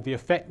this level the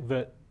effect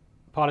that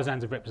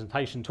partisans of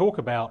representation talk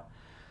about,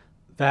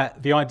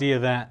 that the idea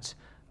that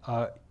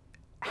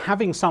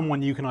having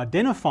someone you can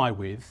identify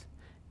with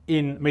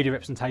in media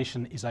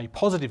representation is a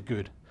positive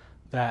good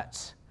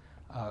that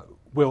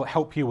will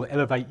help you, will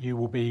elevate you,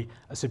 will be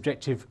a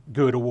subjective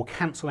good, or will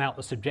cancel out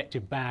the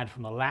subjective bad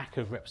from the lack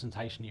of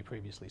representation you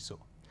previously saw.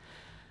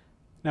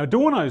 Now,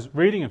 Adorno's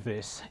reading of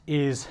this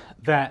is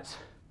that,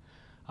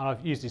 and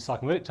I've used his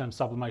psychoanalytic terms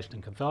sublimation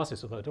and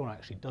catharsis, although Adorno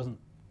actually doesn't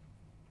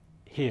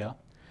here,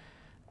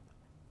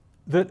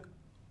 but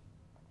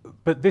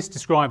this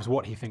describes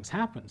what he thinks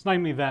happens,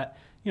 namely that,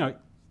 you know,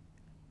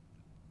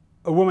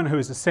 a woman who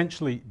is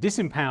essentially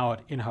disempowered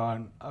in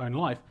her own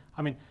life.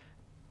 I mean,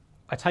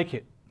 I take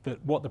it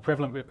that what the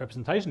prevalent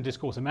representation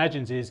discourse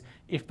imagines is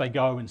if they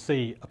go and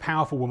see a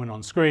powerful woman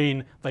on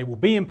screen, they will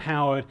be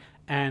empowered,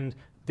 and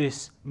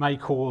this may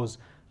cause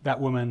that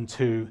woman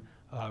to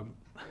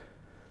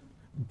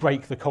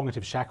break the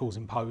cognitive shackles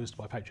imposed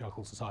by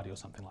patriarchal society or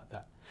something like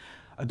that.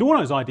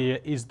 Adorno's idea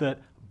is that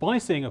by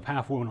seeing a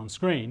powerful woman on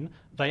screen,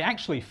 they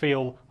actually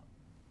feel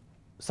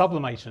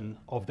sublimation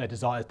of their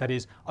desires. That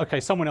is,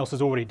 okay, someone else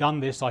has already done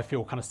this, I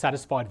feel kind of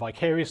satisfied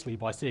vicariously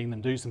by seeing them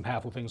do some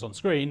powerful things on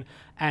screen,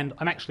 and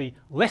I'm actually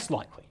less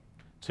likely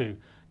to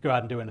go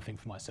out and do anything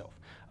for myself.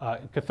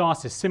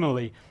 Catharsis,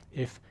 similarly,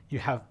 if you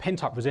have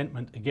pent-up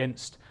resentment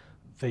against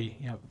the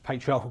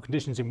patriarchal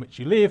conditions in which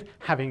you live,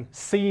 having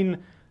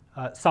seen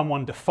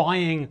someone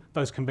defying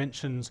those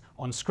conventions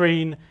on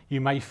screen, you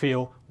may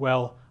feel,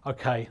 well,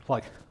 okay,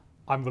 like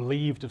I'm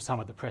relieved of some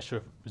of the pressure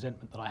of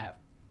resentment that I have.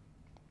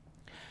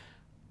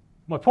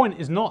 My point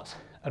is not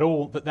at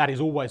all that that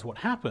is always what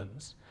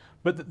happens,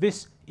 but that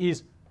this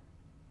is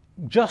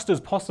just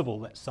as possible,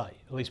 let's say,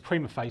 at least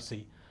prima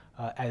facie,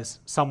 as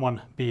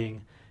someone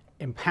being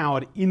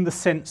empowered in the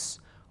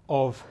sense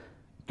of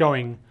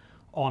going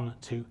on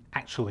to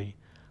actually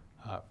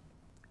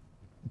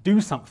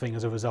do something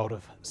as a result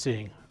of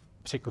seeing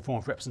a particular form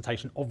of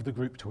representation of the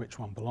group to which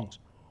one belongs.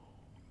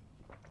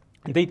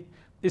 Indeed,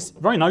 this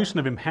very notion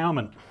of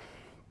empowerment,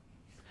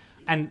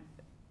 and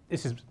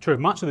this is true of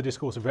much of the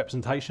discourse of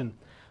representation,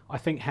 I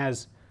think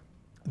has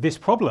this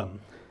problem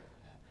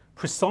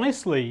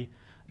precisely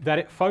that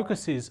it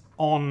focuses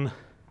on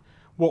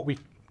what we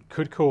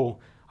could call,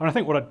 and I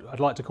think what I'd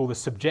like to call the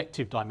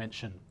subjective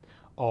dimension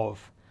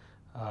of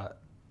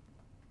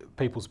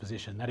people's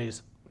position. That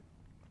is,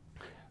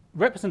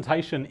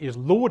 representation is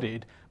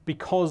lauded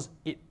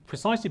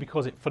precisely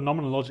because it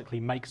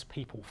phenomenologically makes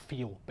people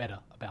feel better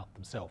about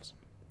themselves.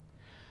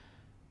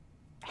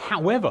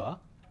 However,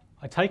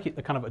 I take it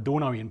the kind of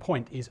Adornoian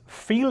point is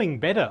feeling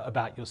better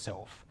about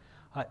yourself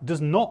does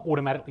not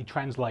automatically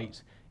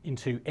translate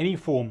into any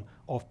form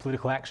of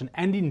political action,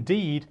 and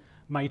indeed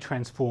may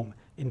transform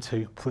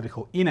into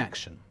political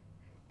inaction.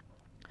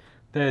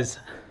 There's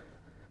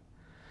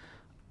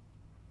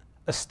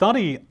a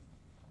study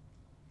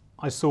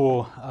I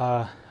saw,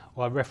 I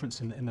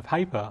referenced in the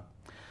paper,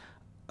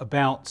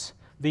 about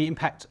the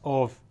impact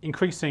of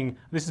increasing,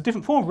 this is a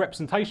different form of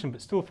representation, but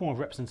still a form of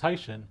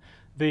representation,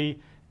 the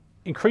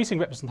increasing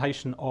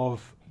representation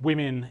of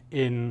women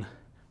in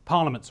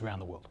parliaments around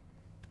the world.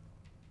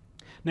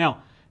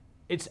 Now,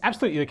 it's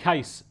absolutely the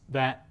case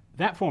that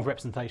that form of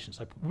representation,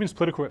 so women's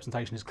political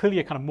representation, is clearly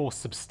a kind of more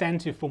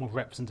substantive form of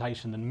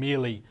representation than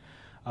merely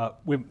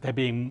there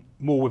being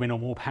more women or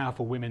more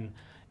powerful women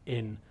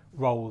in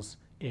roles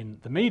in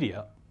the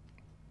media.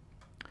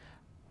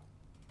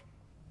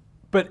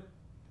 But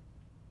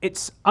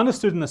it's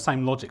understood in the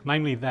same logic,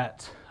 namely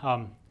that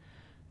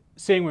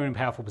seeing women in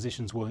powerful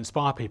positions will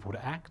inspire people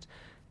to act.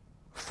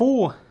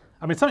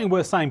 Something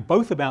worth saying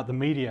both about the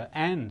media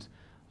and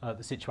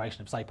the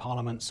situation of, say,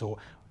 parliaments or,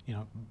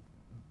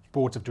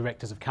 boards of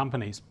directors of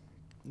companies,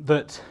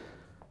 that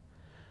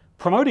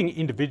promoting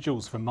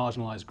individuals from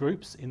marginalised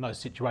groups in those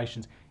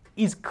situations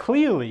is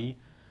clearly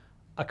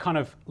a kind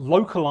of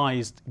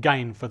localised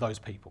gain for those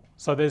people.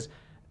 So there's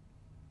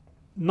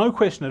no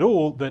question at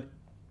all that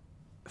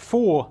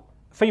for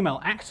female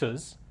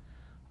actors,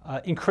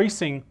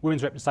 increasing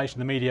women's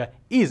representation in the media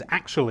is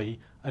actually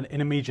an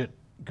immediate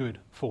good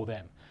for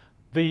them.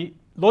 The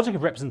logic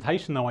of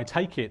representation, though, I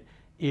take it,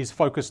 is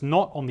focused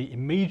not on the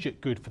immediate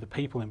good for the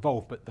people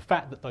involved, but the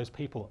fact that those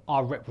people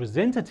are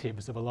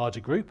representatives of a larger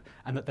group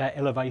and that their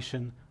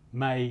elevation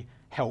may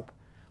help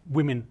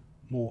women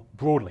more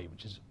broadly,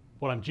 which is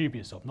what I'm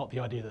dubious of, not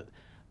the idea that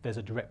there's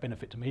a direct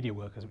benefit to media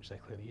workers, which there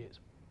clearly is.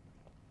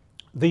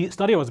 The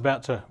study I was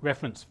about to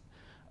reference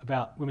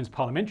about women's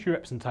parliamentary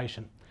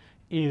representation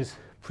is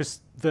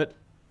that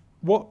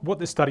what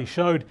this study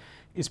showed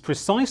is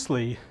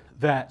precisely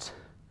that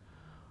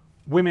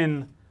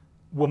women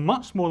were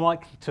much more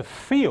likely to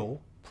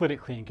feel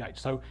politically engaged.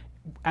 So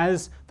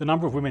as the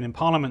number of women in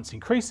parliaments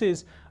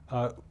increases,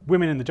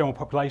 women in the general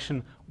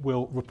population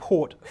will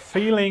report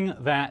feeling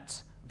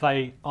that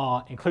they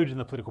are included in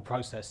the political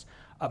process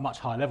at much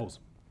higher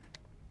levels.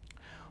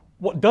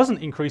 What doesn't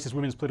increase is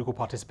women's political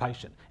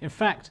participation. In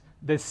fact,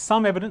 there's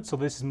some evidence,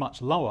 although this is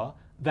much lower,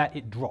 that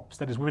it drops.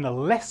 That is, women are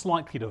less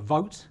likely to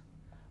vote,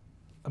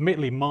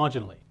 admittedly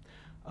marginally,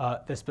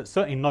 but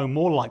certainly no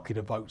more likely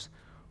to vote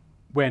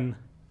when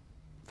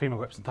female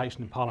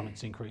representation in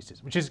parliaments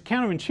increases, which is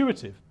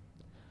counterintuitive,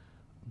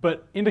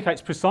 but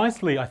indicates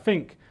precisely, I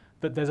think,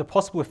 that there's a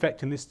possible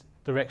effect in this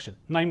direction,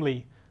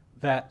 namely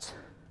that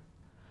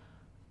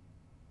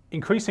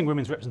increasing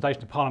women's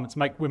representation in parliaments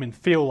make women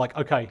feel like,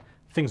 okay,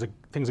 things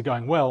are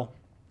going well,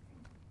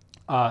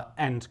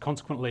 and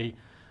consequently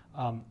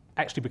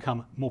actually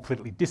become more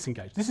politically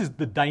disengaged. This is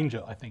the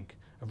danger, I think,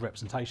 of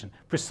representation,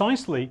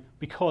 precisely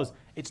because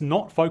it's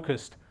not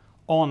focused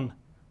on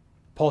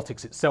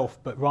politics itself,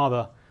 but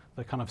rather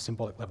the kind of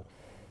symbolic level.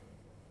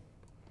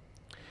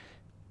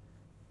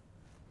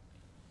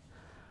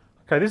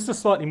 Okay, this is a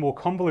slightly more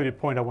convoluted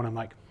point I want to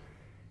make.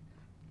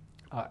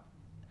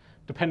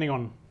 Depending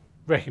on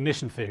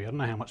recognition theory, I don't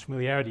know how much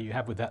familiarity you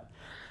have with that.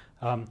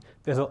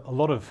 There's a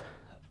lot of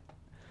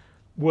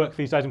work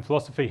these days in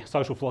philosophy,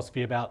 social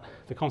philosophy, about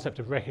the concept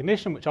of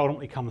recognition, which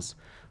ultimately comes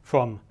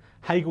from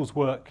Hegel's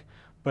work,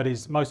 but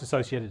is most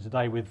associated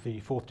today with the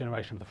fourth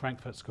generation of the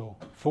Frankfurt School.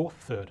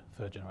 Third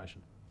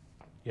generation.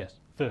 Yes,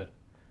 third.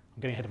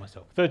 I'm getting ahead of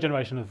myself. Third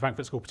generation of the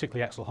Frankfurt School,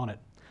 particularly Axel Honneth.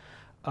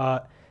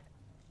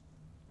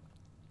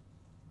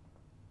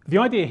 The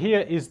idea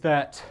here is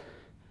that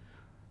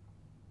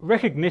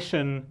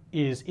recognition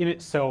is in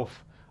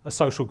itself a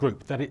social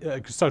group,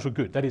 social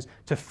good. That is,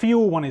 to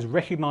feel one is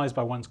recognised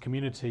by one's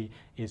community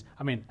is,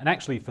 and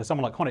actually for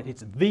someone like Honneth,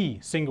 it's the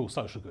single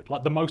social good.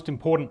 Like the most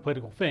important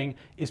political thing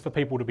is for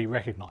people to be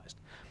recognised.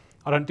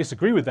 I don't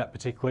disagree with that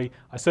particularly.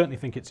 I certainly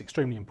think it's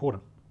extremely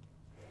important.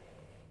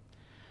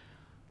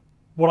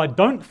 What I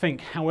don't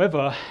think,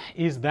 however,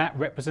 is that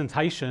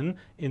representation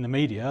in the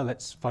media,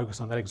 let's focus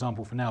on that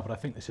example for now, but I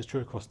think this is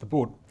true across the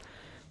board.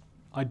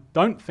 I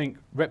don't think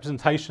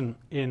representation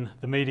in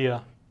the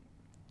media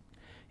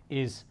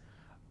is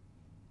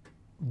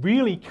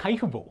really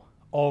capable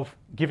of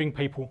giving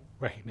people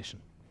recognition.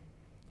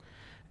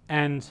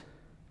 And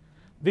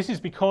this is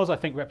because I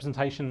think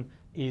representation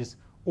is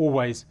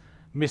always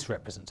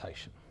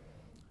misrepresentation.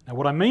 Now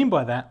what I mean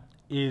by that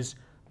is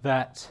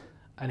that,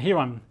 and here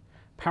I'm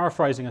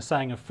paraphrasing a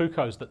saying of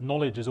Foucault's, that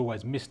knowledge is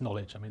always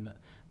misknowledge. That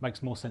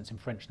makes more sense in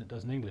French than it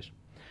does in English.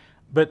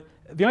 But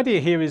the idea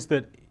here is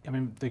that,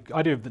 the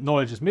idea of that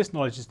knowledge is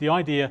misknowledge is the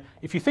idea,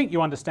 if you think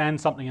you understand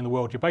something in the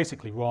world, you're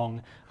basically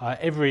wrong.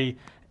 Every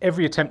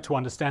attempt to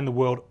understand the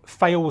world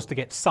fails to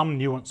get some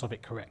nuance of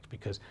it correct,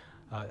 because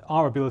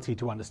our ability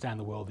to understand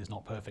the world is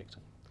not perfect.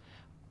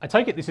 I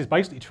take it this is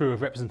basically true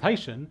of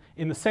representation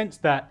in the sense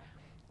that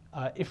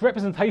if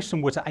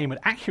representation were to aim at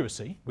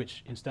accuracy,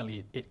 which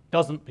incidentally it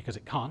doesn't because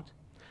it can't,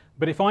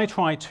 but if I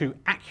try to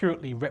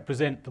accurately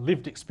represent the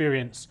lived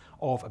experience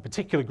of a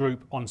particular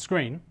group on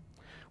screen,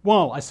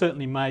 while I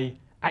certainly may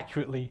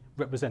accurately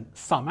represent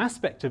some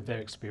aspect of their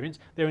experience,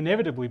 there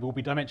inevitably will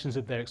be dimensions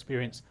of their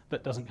experience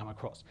that doesn't come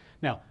across.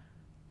 Now,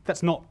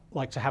 that's not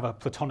like to have a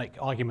Platonic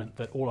argument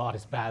that all art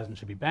is bad and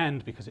should be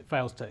banned because it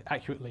fails to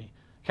accurately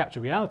capture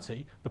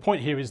reality. The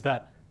point here is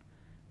that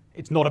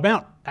it's not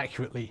about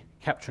accurately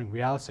capturing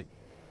reality.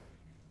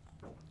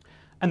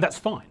 And that's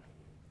fine.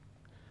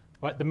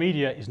 Right? The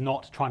media is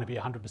not trying to be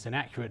 100%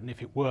 accurate, and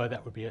if it were,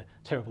 that would be a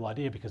terrible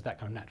idea because that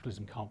kind of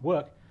naturalism can't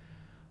work.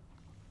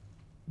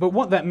 But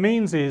what that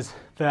means is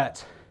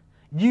that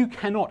you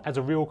cannot, as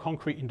a real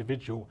concrete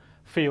individual,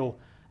 feel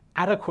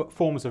adequate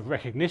forms of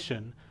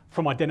recognition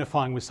from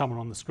identifying with someone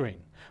on the screen.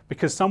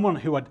 Because someone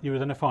who you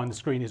identify on the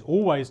screen is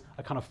always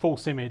a kind of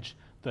false image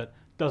that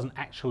doesn't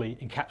actually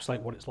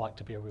encapsulate what it's like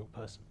to be a real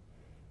person.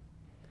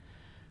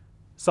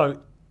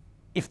 So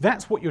if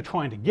that's what you're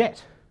trying to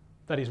get,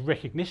 that is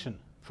recognition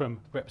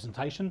from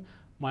representation,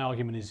 my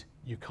argument is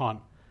you can't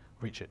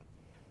reach it.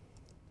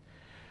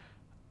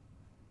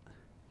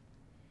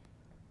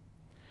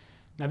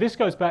 Now this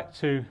goes back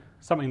to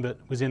something that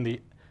was in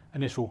the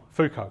initial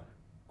Foucault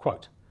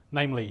quote,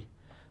 namely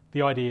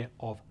the idea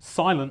of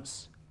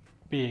silence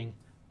being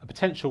a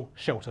potential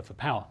shelter for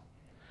power.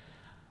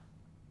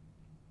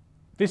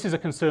 This is a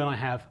concern I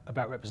have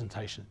about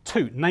representation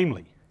too,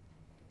 namely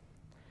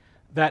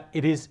that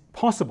it is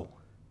possible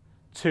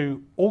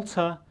to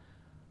alter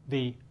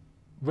the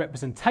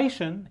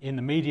representation in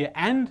the media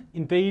and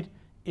indeed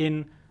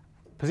in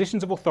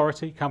positions of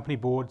authority, company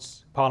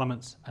boards,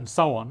 parliaments and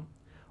so on,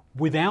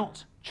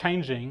 without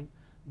changing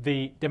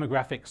the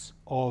demographics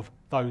of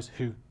those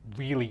who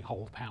really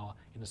hold power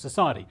in a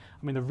society.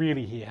 The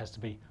really here has to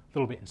be a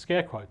little bit in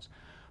scare quotes,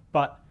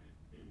 but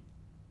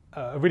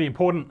a really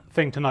important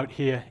thing to note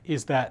here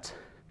is that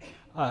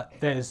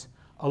there's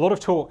a lot of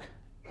talk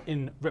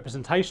in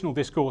representational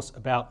discourse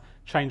about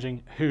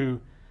changing who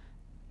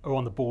are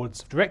on the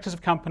boards of directors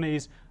of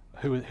companies,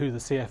 who are the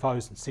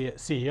CFOs and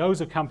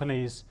CEOs of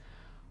companies.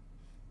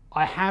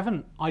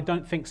 I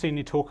don't think seen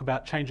any talk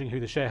about changing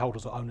who the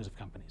shareholders or owners of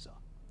companies are.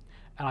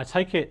 And I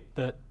take it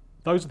that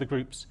those are the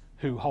groups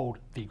who hold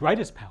the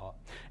greatest power.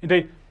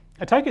 Indeed,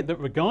 I take it that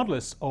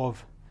regardless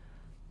of,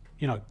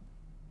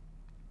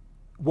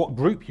 what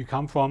group you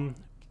come from,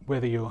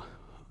 whether you're,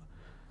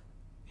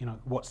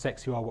 what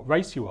sex you are, what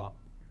race you are,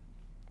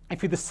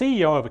 if you're the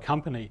CEO of a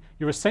company,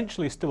 you're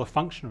essentially still a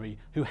functionary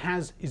who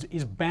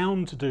is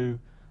bound to do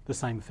the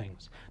same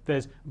things.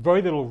 There's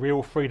very little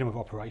real freedom of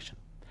operation.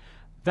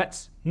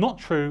 That's not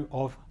true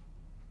of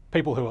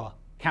people who are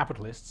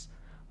capitalists.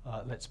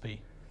 Let's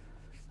be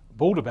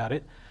bald about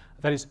it.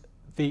 That is,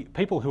 the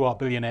people who are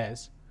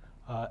billionaires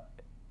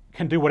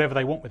can do whatever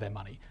they want with their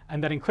money,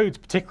 and that includes,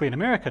 particularly in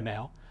America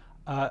now,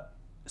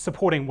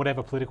 supporting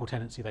whatever political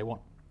tendency they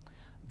want.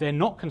 They're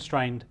not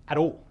constrained at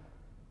all.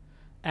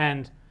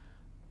 And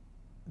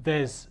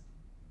this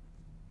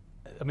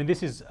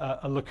is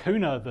a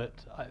lacuna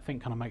that I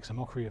think kind of makes a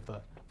mockery of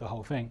the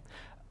whole thing.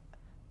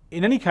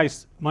 In any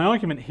case, my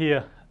argument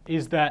here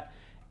is that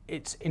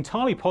it's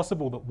entirely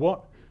possible that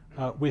what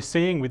we're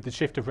seeing with the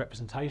shift of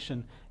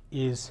representation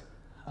is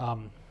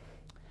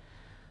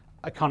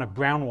a kind of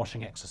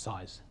brownwashing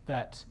exercise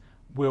that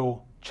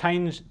will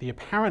change the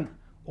apparent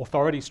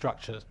authority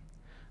structures,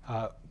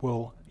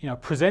 will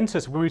present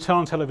us, when we turn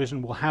on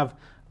television, we'll have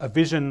a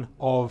vision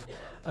of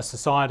a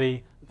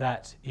society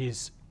that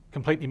is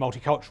completely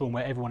multicultural and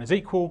where everyone is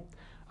equal,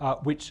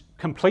 which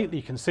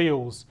completely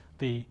conceals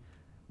the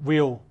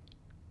real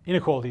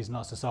inequalities in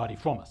our society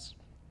from us.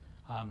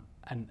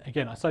 And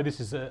again, I say this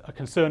is a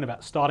concern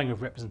about starting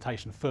with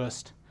representation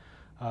first,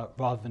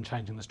 rather than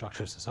changing the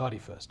structure of society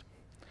first.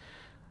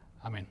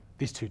 I mean,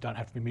 these two don't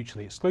have to be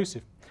mutually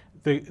exclusive.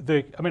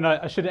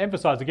 I should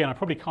emphasise again, I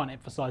probably can't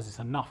emphasise this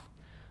enough,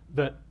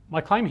 that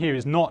my claim here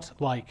is not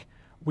like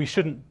we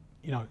shouldn't,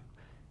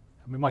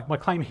 my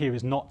claim here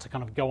is not to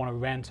kind of go on a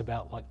rant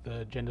about like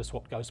the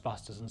gender-swapped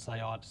Ghostbusters and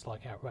say, oh, it's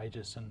like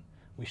outrageous and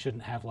we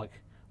shouldn't have like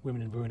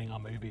women ruining our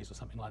movies or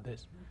something like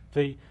this.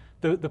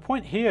 The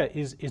point here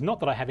is not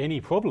that I have any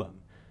problem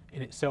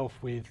in itself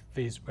with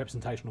these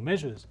representational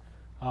measures.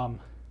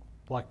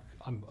 Like,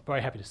 I'm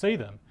very happy to see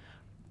them.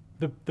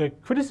 The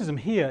criticism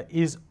here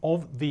is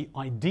of the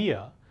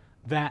idea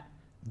that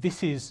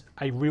this is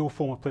a real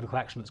form of political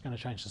action that's going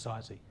to change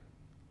society.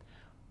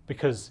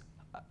 Because,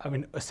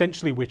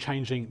 essentially we're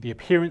changing the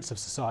appearance of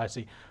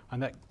society,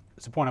 and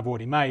that's a point I've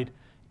already made,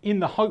 in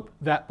the hope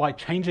that by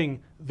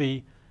changing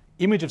the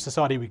image of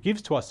society we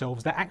give to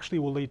ourselves, that actually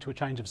will lead to a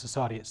change of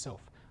society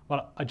itself.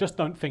 But I just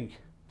don't think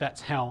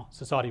that's how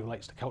society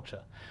relates to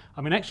culture.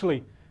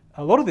 Actually,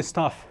 a lot of this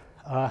stuff,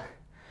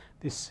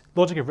 this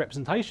logic of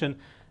representation,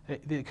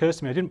 it occurs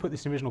to me, I didn't put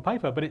this in the original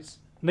paper, but it's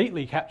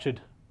neatly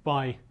captured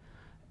by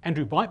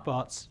Andrew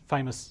Breitbart's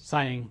famous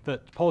saying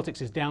that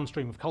politics is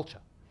downstream of culture.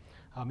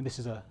 This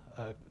is a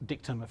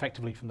dictum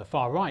effectively from the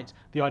far right,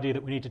 the idea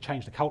that we need to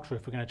change the culture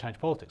if we're going to change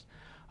politics.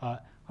 A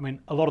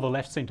lot of the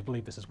left seem to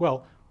believe this as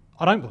well.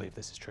 I don't believe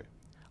this is true.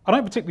 I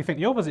don't particularly think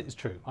the opposite is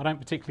true. I don't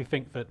particularly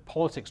think that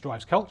politics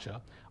drives culture.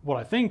 What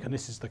I think, and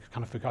this is the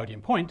kind of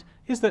Foucauldian point,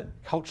 is that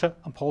culture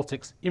and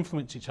politics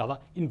influence each other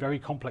in very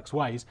complex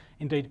ways,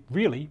 indeed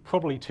really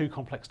probably too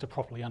complex to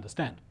properly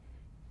understand.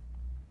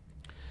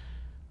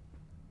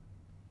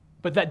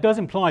 But that does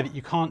imply that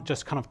you can't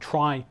just kind of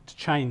try to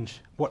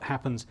change what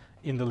happens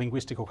in the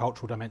linguistic or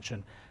cultural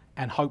dimension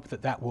and hope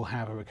that that will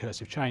have a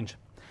recursive change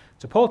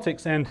to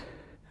politics. And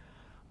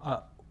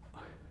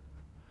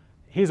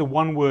here's a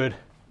one-word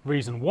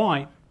reason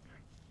why,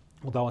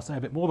 although I'll say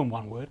a bit more than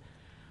one word: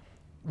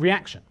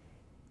 reaction.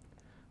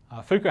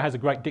 Foucault has a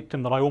great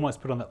dictum that I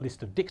almost put on that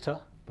list of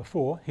dicta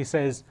before. He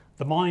says,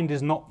 the mind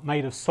is not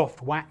made of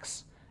soft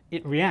wax,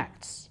 it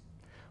reacts.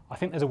 I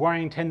think there's a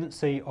worrying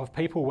tendency of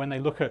people when they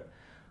look at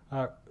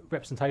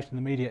representation in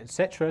the media,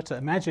 etc., to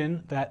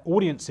imagine that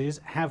audiences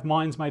have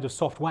minds made of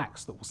soft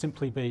wax that will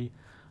simply be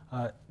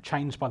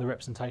changed by the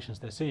representations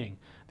they're seeing.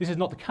 This is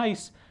not the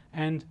case,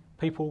 and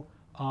people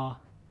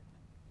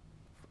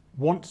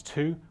want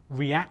to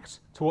react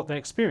to what they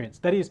experience.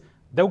 That is,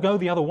 they'll go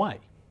the other way.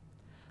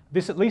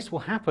 This at least will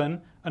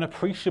happen an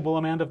appreciable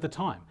amount of the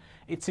time.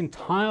 It's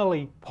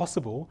entirely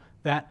possible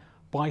that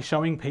by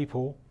showing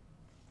people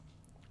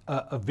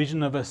a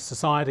vision of a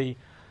society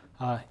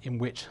in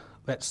which,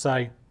 let's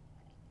say,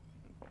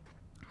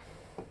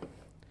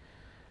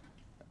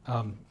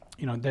 actually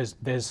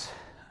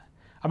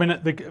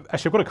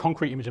I've got a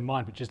concrete image in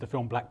mind, which is the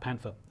film Black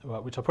Panther,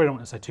 which I probably don't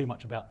want to say too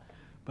much about,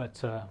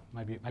 but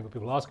maybe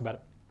people will ask about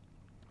it.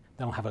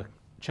 Then I'll have a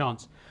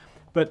chance.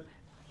 But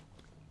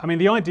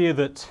the idea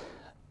that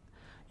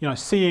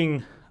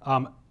seeing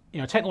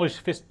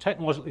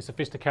technologically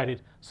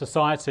sophisticated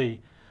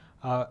society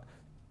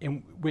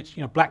in which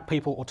black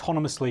people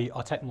autonomously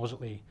are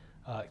technologically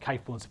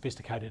capable and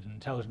sophisticated and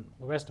intelligent,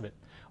 and the rest of it.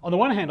 On the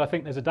one hand, I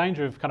think there's a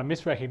danger of kind of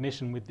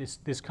misrecognition with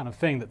this kind of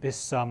thing, that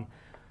this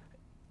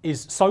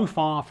is so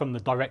far from the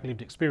direct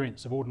lived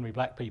experience of ordinary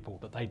black people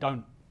that they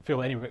don't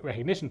feel any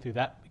recognition through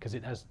that because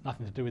it has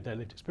nothing to do with their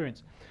lived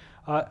experience.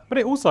 But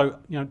it also,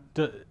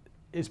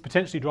 it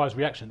potentially drives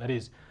reaction. That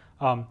is,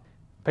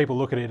 people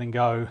look at it and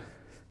go,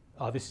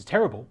 "Oh, this is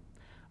terrible."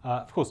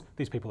 Of course,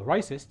 these people are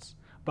racists,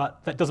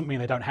 but that doesn't mean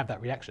they don't have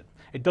that reaction.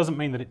 It doesn't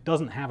mean that it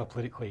doesn't have a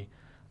political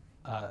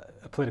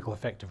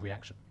effect of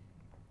reaction.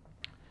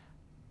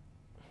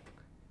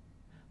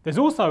 There's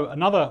also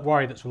another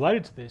worry that's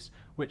related to this,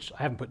 which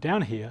I haven't put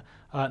down here,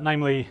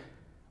 namely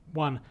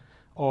one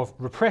of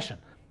repression.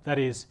 That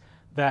is,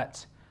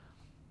 that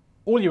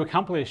all you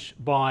accomplish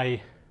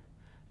by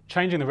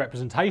changing the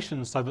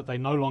representation so that they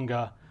no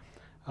longer,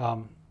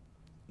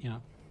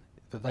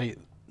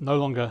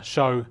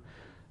 show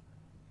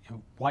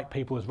white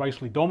people as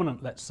racially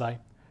dominant, let's say,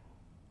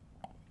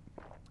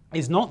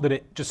 is not that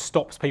it just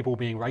stops people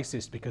being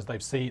racist because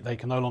they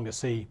can no longer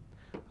see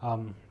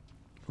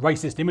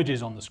racist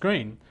images on the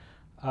screen.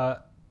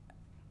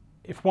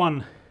 If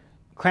one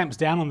clamps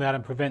down on that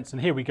and prevents,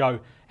 and here we go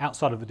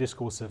outside of the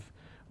discourse of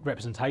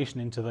representation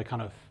into the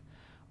kind of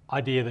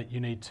idea that you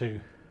need to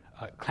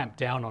clamp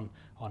down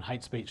on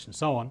hate speech and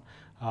so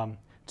on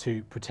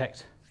to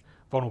protect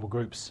vulnerable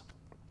groups,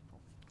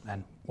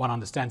 and one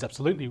understands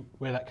absolutely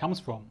where that comes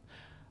from.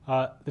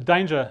 The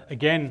danger,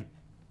 again,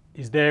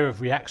 is there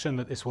of reaction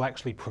that this will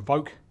actually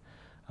provoke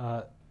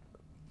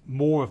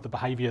more of the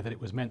behaviour that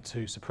it was meant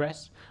to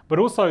suppress, but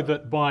also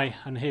that by,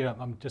 and here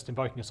I'm just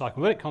invoking a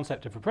psychoanalytic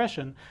concept of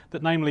repression,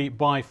 that namely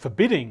by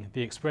forbidding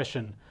the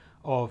expression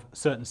of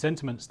certain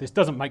sentiments, this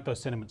doesn't make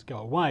those sentiments go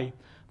away,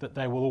 that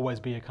there will always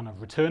be a kind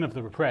of return of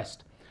the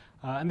repressed.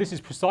 And this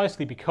is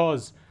precisely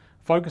because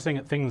focusing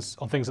on things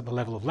at the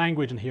level of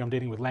language, and here I'm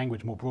dealing with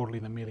language more broadly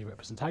than merely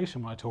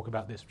representation when I talk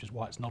about this, which is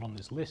why it's not on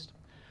this list.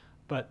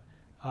 But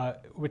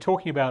we're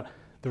talking about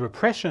the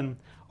repression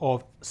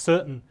of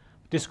certain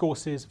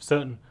discourses, of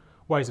certain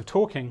ways of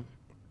talking.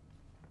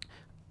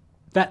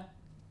 That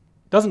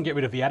doesn't get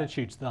rid of the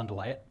attitudes that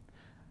underlay it,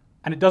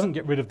 and it doesn't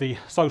get rid of the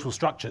social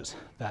structures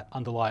that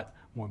underlie it,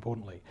 more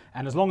importantly.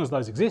 And as long as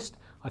those exist,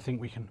 I think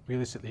we can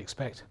realistically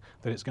expect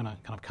that it's going to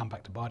kind of come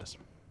back to bite us.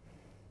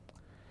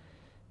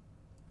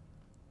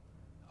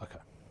 Okay.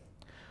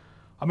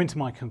 I'm into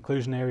my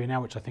conclusion area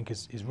now, which I think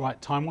is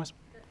right time-wise.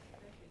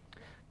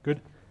 Good.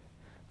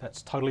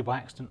 That's totally by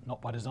accident,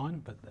 not by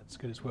design, but that's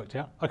good, it's worked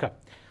out. Okay.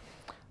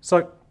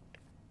 So,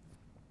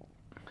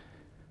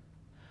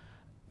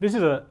 this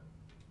is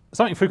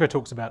something Foucault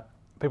talks about.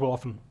 People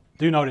often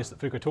do notice that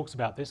Foucault talks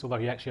about this, although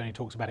he actually only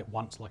talks about it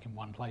once, like in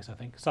one place, I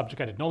think,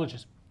 subjugated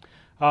knowledges.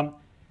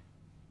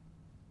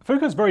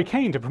 Foucault's very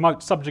keen to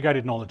promote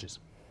subjugated knowledges,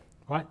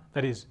 right?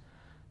 That is,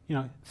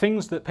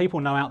 things that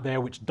people know out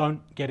there which don't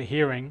get a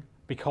hearing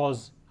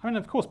because,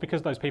 of course,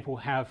 because those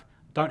people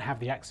don't have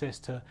the access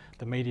to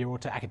the media or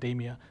to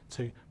academia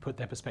to put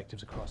their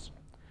perspectives across.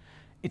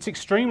 It's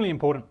extremely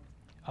important,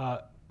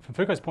 from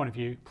Foucault's point of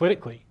view,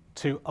 politically,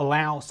 to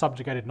allow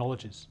subjugated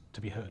knowledges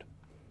to be heard.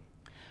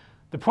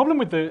 The problem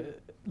with the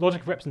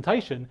logic of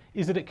representation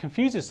is that it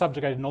confuses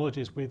subjugated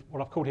knowledges with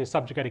what I've called here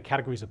subjugated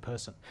categories of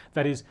person.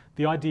 That is,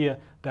 the idea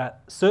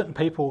that certain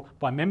people,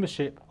 by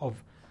membership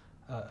of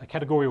a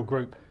categorical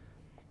group,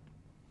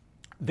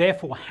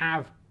 therefore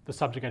have the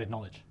subjugated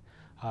knowledge.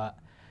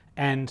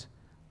 And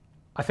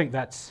I think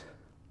that's,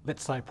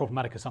 let's say, a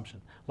problematic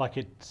assumption. Like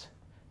it's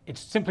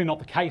simply not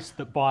the case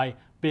that by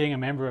being a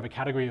member of a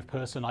category of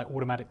person, I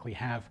automatically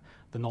have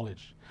the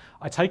knowledge.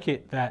 I take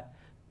it that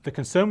the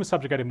concern with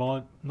subjugated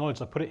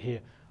knowledge, I put it here,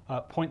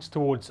 points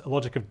towards a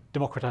logic of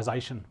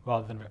democratization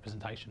rather than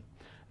representation.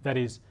 That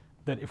is,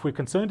 that if we're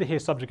concerned to hear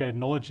subjugated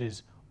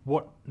knowledges,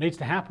 what needs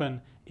to happen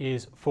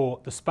is for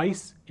the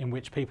space in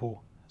which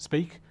people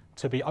speak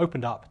to be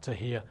opened up to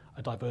hear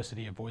a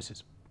diversity of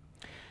voices.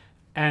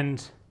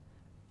 And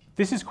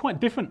this is quite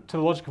different to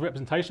the logic of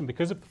representation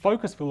because of the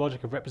focus for the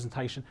logic of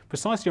representation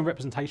precisely on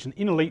representation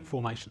in elite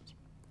formations.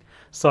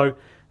 So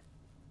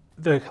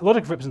the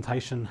logic of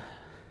representation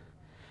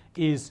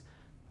is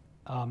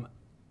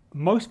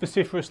most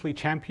vociferously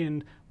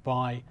championed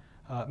by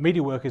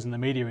media workers in the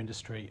media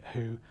industry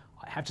who,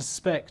 I have to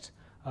suspect,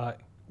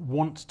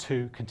 want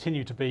to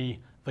continue to be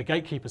the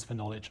gatekeepers for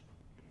knowledge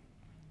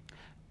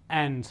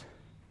and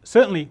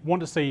certainly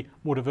want to see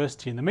more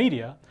diversity in the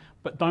media,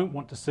 but don't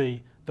want to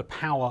see the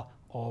power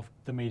of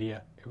the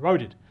media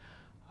eroded.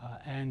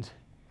 And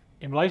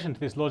in relation to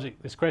this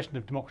logic, this question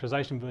of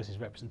democratization versus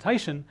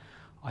representation,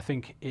 I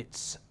think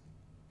it's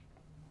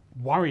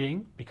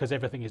worrying, because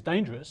everything is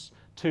dangerous,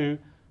 to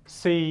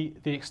see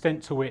the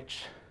extent to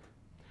which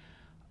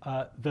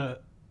the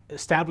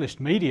established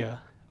media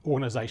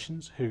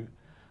organisations who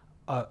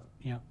are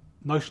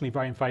notionally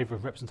very in favour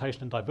of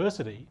representation and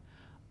diversity,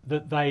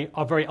 that they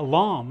are very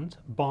alarmed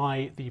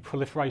by the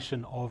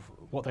proliferation of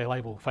what they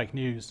label fake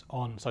news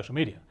on social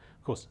media.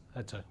 Of course,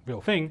 that's a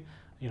real thing,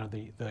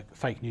 the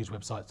fake news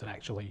websites that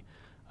actually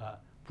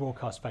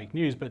broadcast fake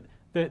news, but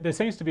there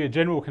seems to be a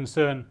general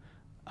concern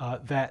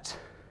that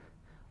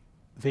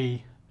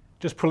the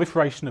just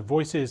proliferation of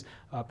voices,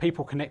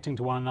 people connecting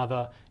to one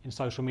another in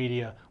social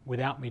media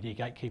without media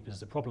gatekeepers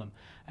is a problem.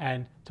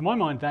 And to my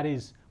mind, that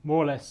is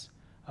more or less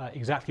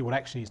exactly what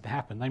actually needs to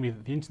happen, namely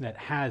that the internet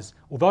has,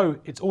 although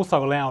it's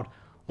also allowed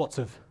lots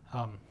of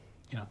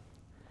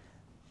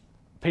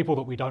people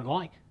that we don't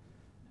like,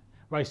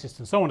 racists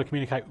and so on, to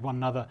communicate with one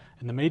another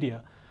in the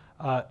media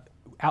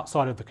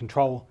outside of the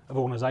control of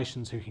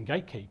organisations who can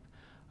gatekeep.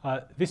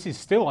 This is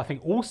still, I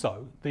think,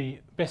 also the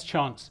best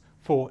chance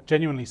for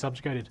genuinely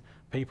subjugated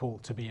people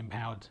to be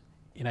empowered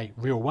in a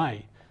real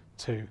way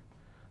to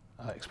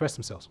express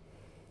themselves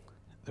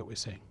that we're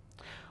seeing.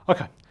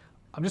 Okay,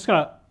 I'm just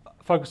going to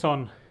focus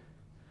on,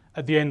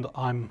 at the end,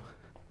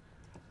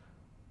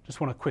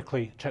 just want to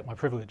quickly check my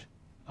privilege,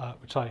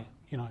 which I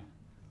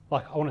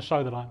want to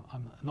show that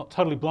I'm not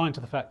totally blind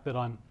to the fact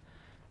that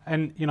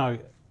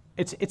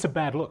it's a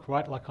bad look,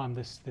 right? Like I'm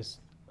this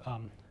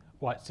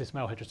white cis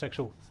male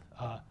heterosexual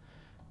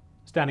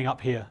standing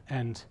up here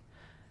and,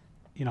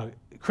 you know,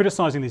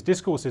 criticising these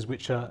discourses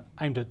which are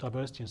aimed at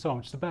diversity and so on,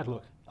 which is a bad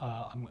look.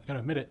 I'm going to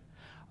admit it.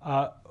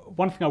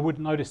 One thing I would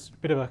notice, a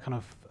bit of a kind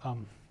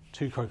of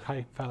two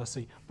croquet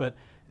fallacy, but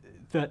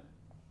that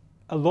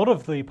a lot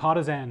of the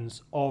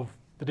partisans of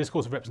the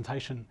discourse of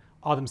representation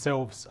are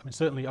themselves, I mean,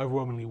 certainly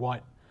overwhelmingly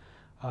white,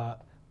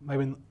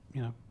 maybe,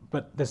 you know,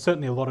 but there's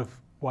certainly a lot of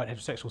white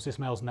heterosexual cis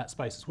males in that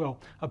space as well,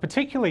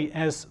 particularly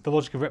as the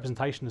logic of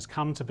representation has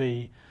come to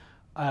be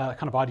a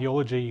kind of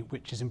ideology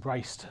which is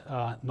embraced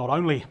not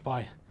only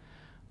by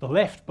the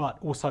left but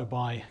also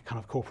by kind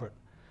of corporate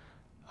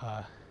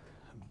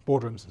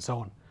boardrooms and so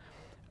on.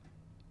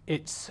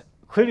 It's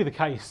clearly the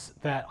case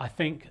that I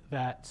think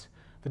that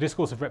the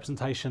discourse of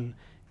representation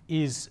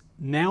is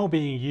now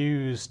being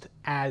used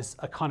as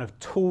a kind of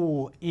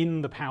tool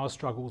in the power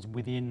struggles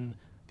within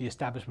the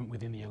establishment,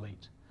 within the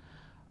elite.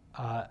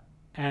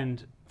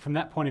 And from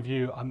that point of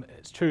view,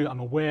 it's true, I'm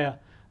aware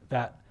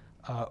that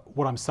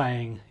what I'm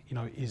saying, you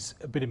know, is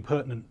a bit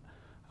impertinent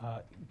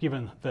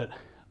given that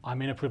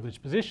I'm in a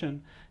privileged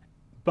position,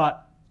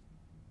 but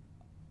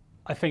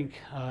I think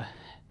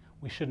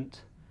we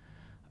shouldn't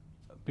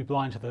be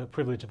blind to the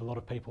privilege of a lot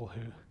of people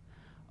who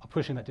are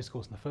pushing that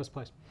discourse in the first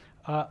place.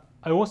 I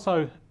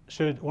also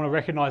want to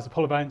recognise the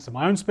polyvalence of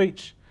my own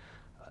speech,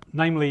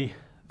 namely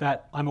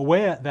that I'm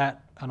aware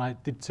that, and I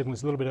did signal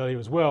this a little bit earlier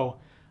as well,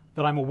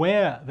 that I'm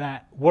aware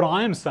that what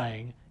I am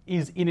saying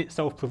is in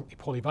itself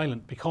politically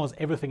polyvalent because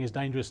everything is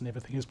dangerous and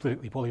everything is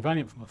politically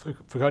polyvalent from a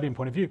Foucauldian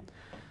point of view.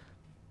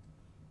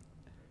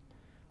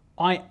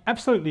 I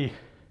absolutely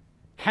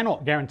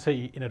cannot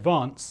guarantee in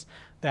advance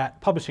that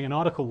publishing an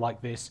article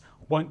like this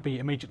won't be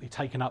immediately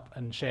taken up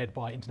and shared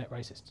by internet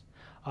racists.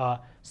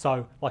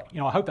 So, like, you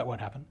know, I hope that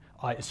won't happen.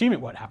 I assume it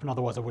won't happen,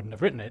 otherwise I wouldn't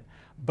have written it.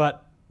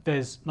 But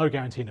there's no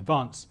guarantee in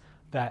advance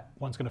that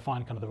one's going to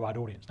find kind of the right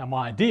audience. Now,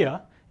 my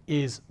idea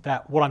is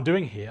that what I'm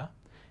doing here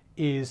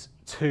is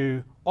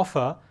to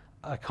offer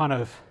a kind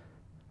of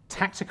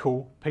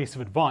tactical piece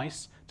of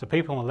advice to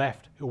people on the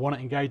left who want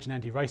to engage in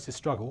anti-racist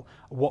struggle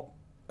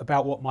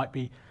about what might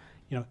be,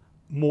 you know,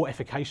 more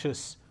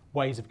efficacious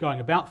ways of going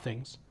about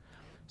things.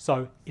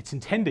 So it's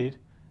intended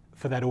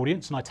for that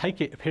audience, and I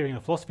take it appearing in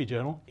a philosophy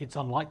journal, it's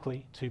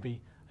unlikely to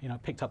be, you know,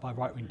 picked up by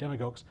right-wing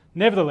demagogues.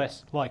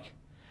 Nevertheless, like,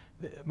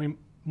 I mean,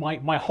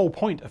 my whole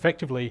point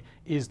effectively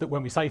is that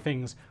when we say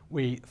things,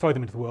 we throw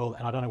them into the world,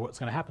 and I don't know what's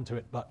going to happen to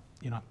it, but,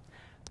 you know,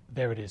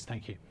 there it is.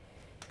 Thank you.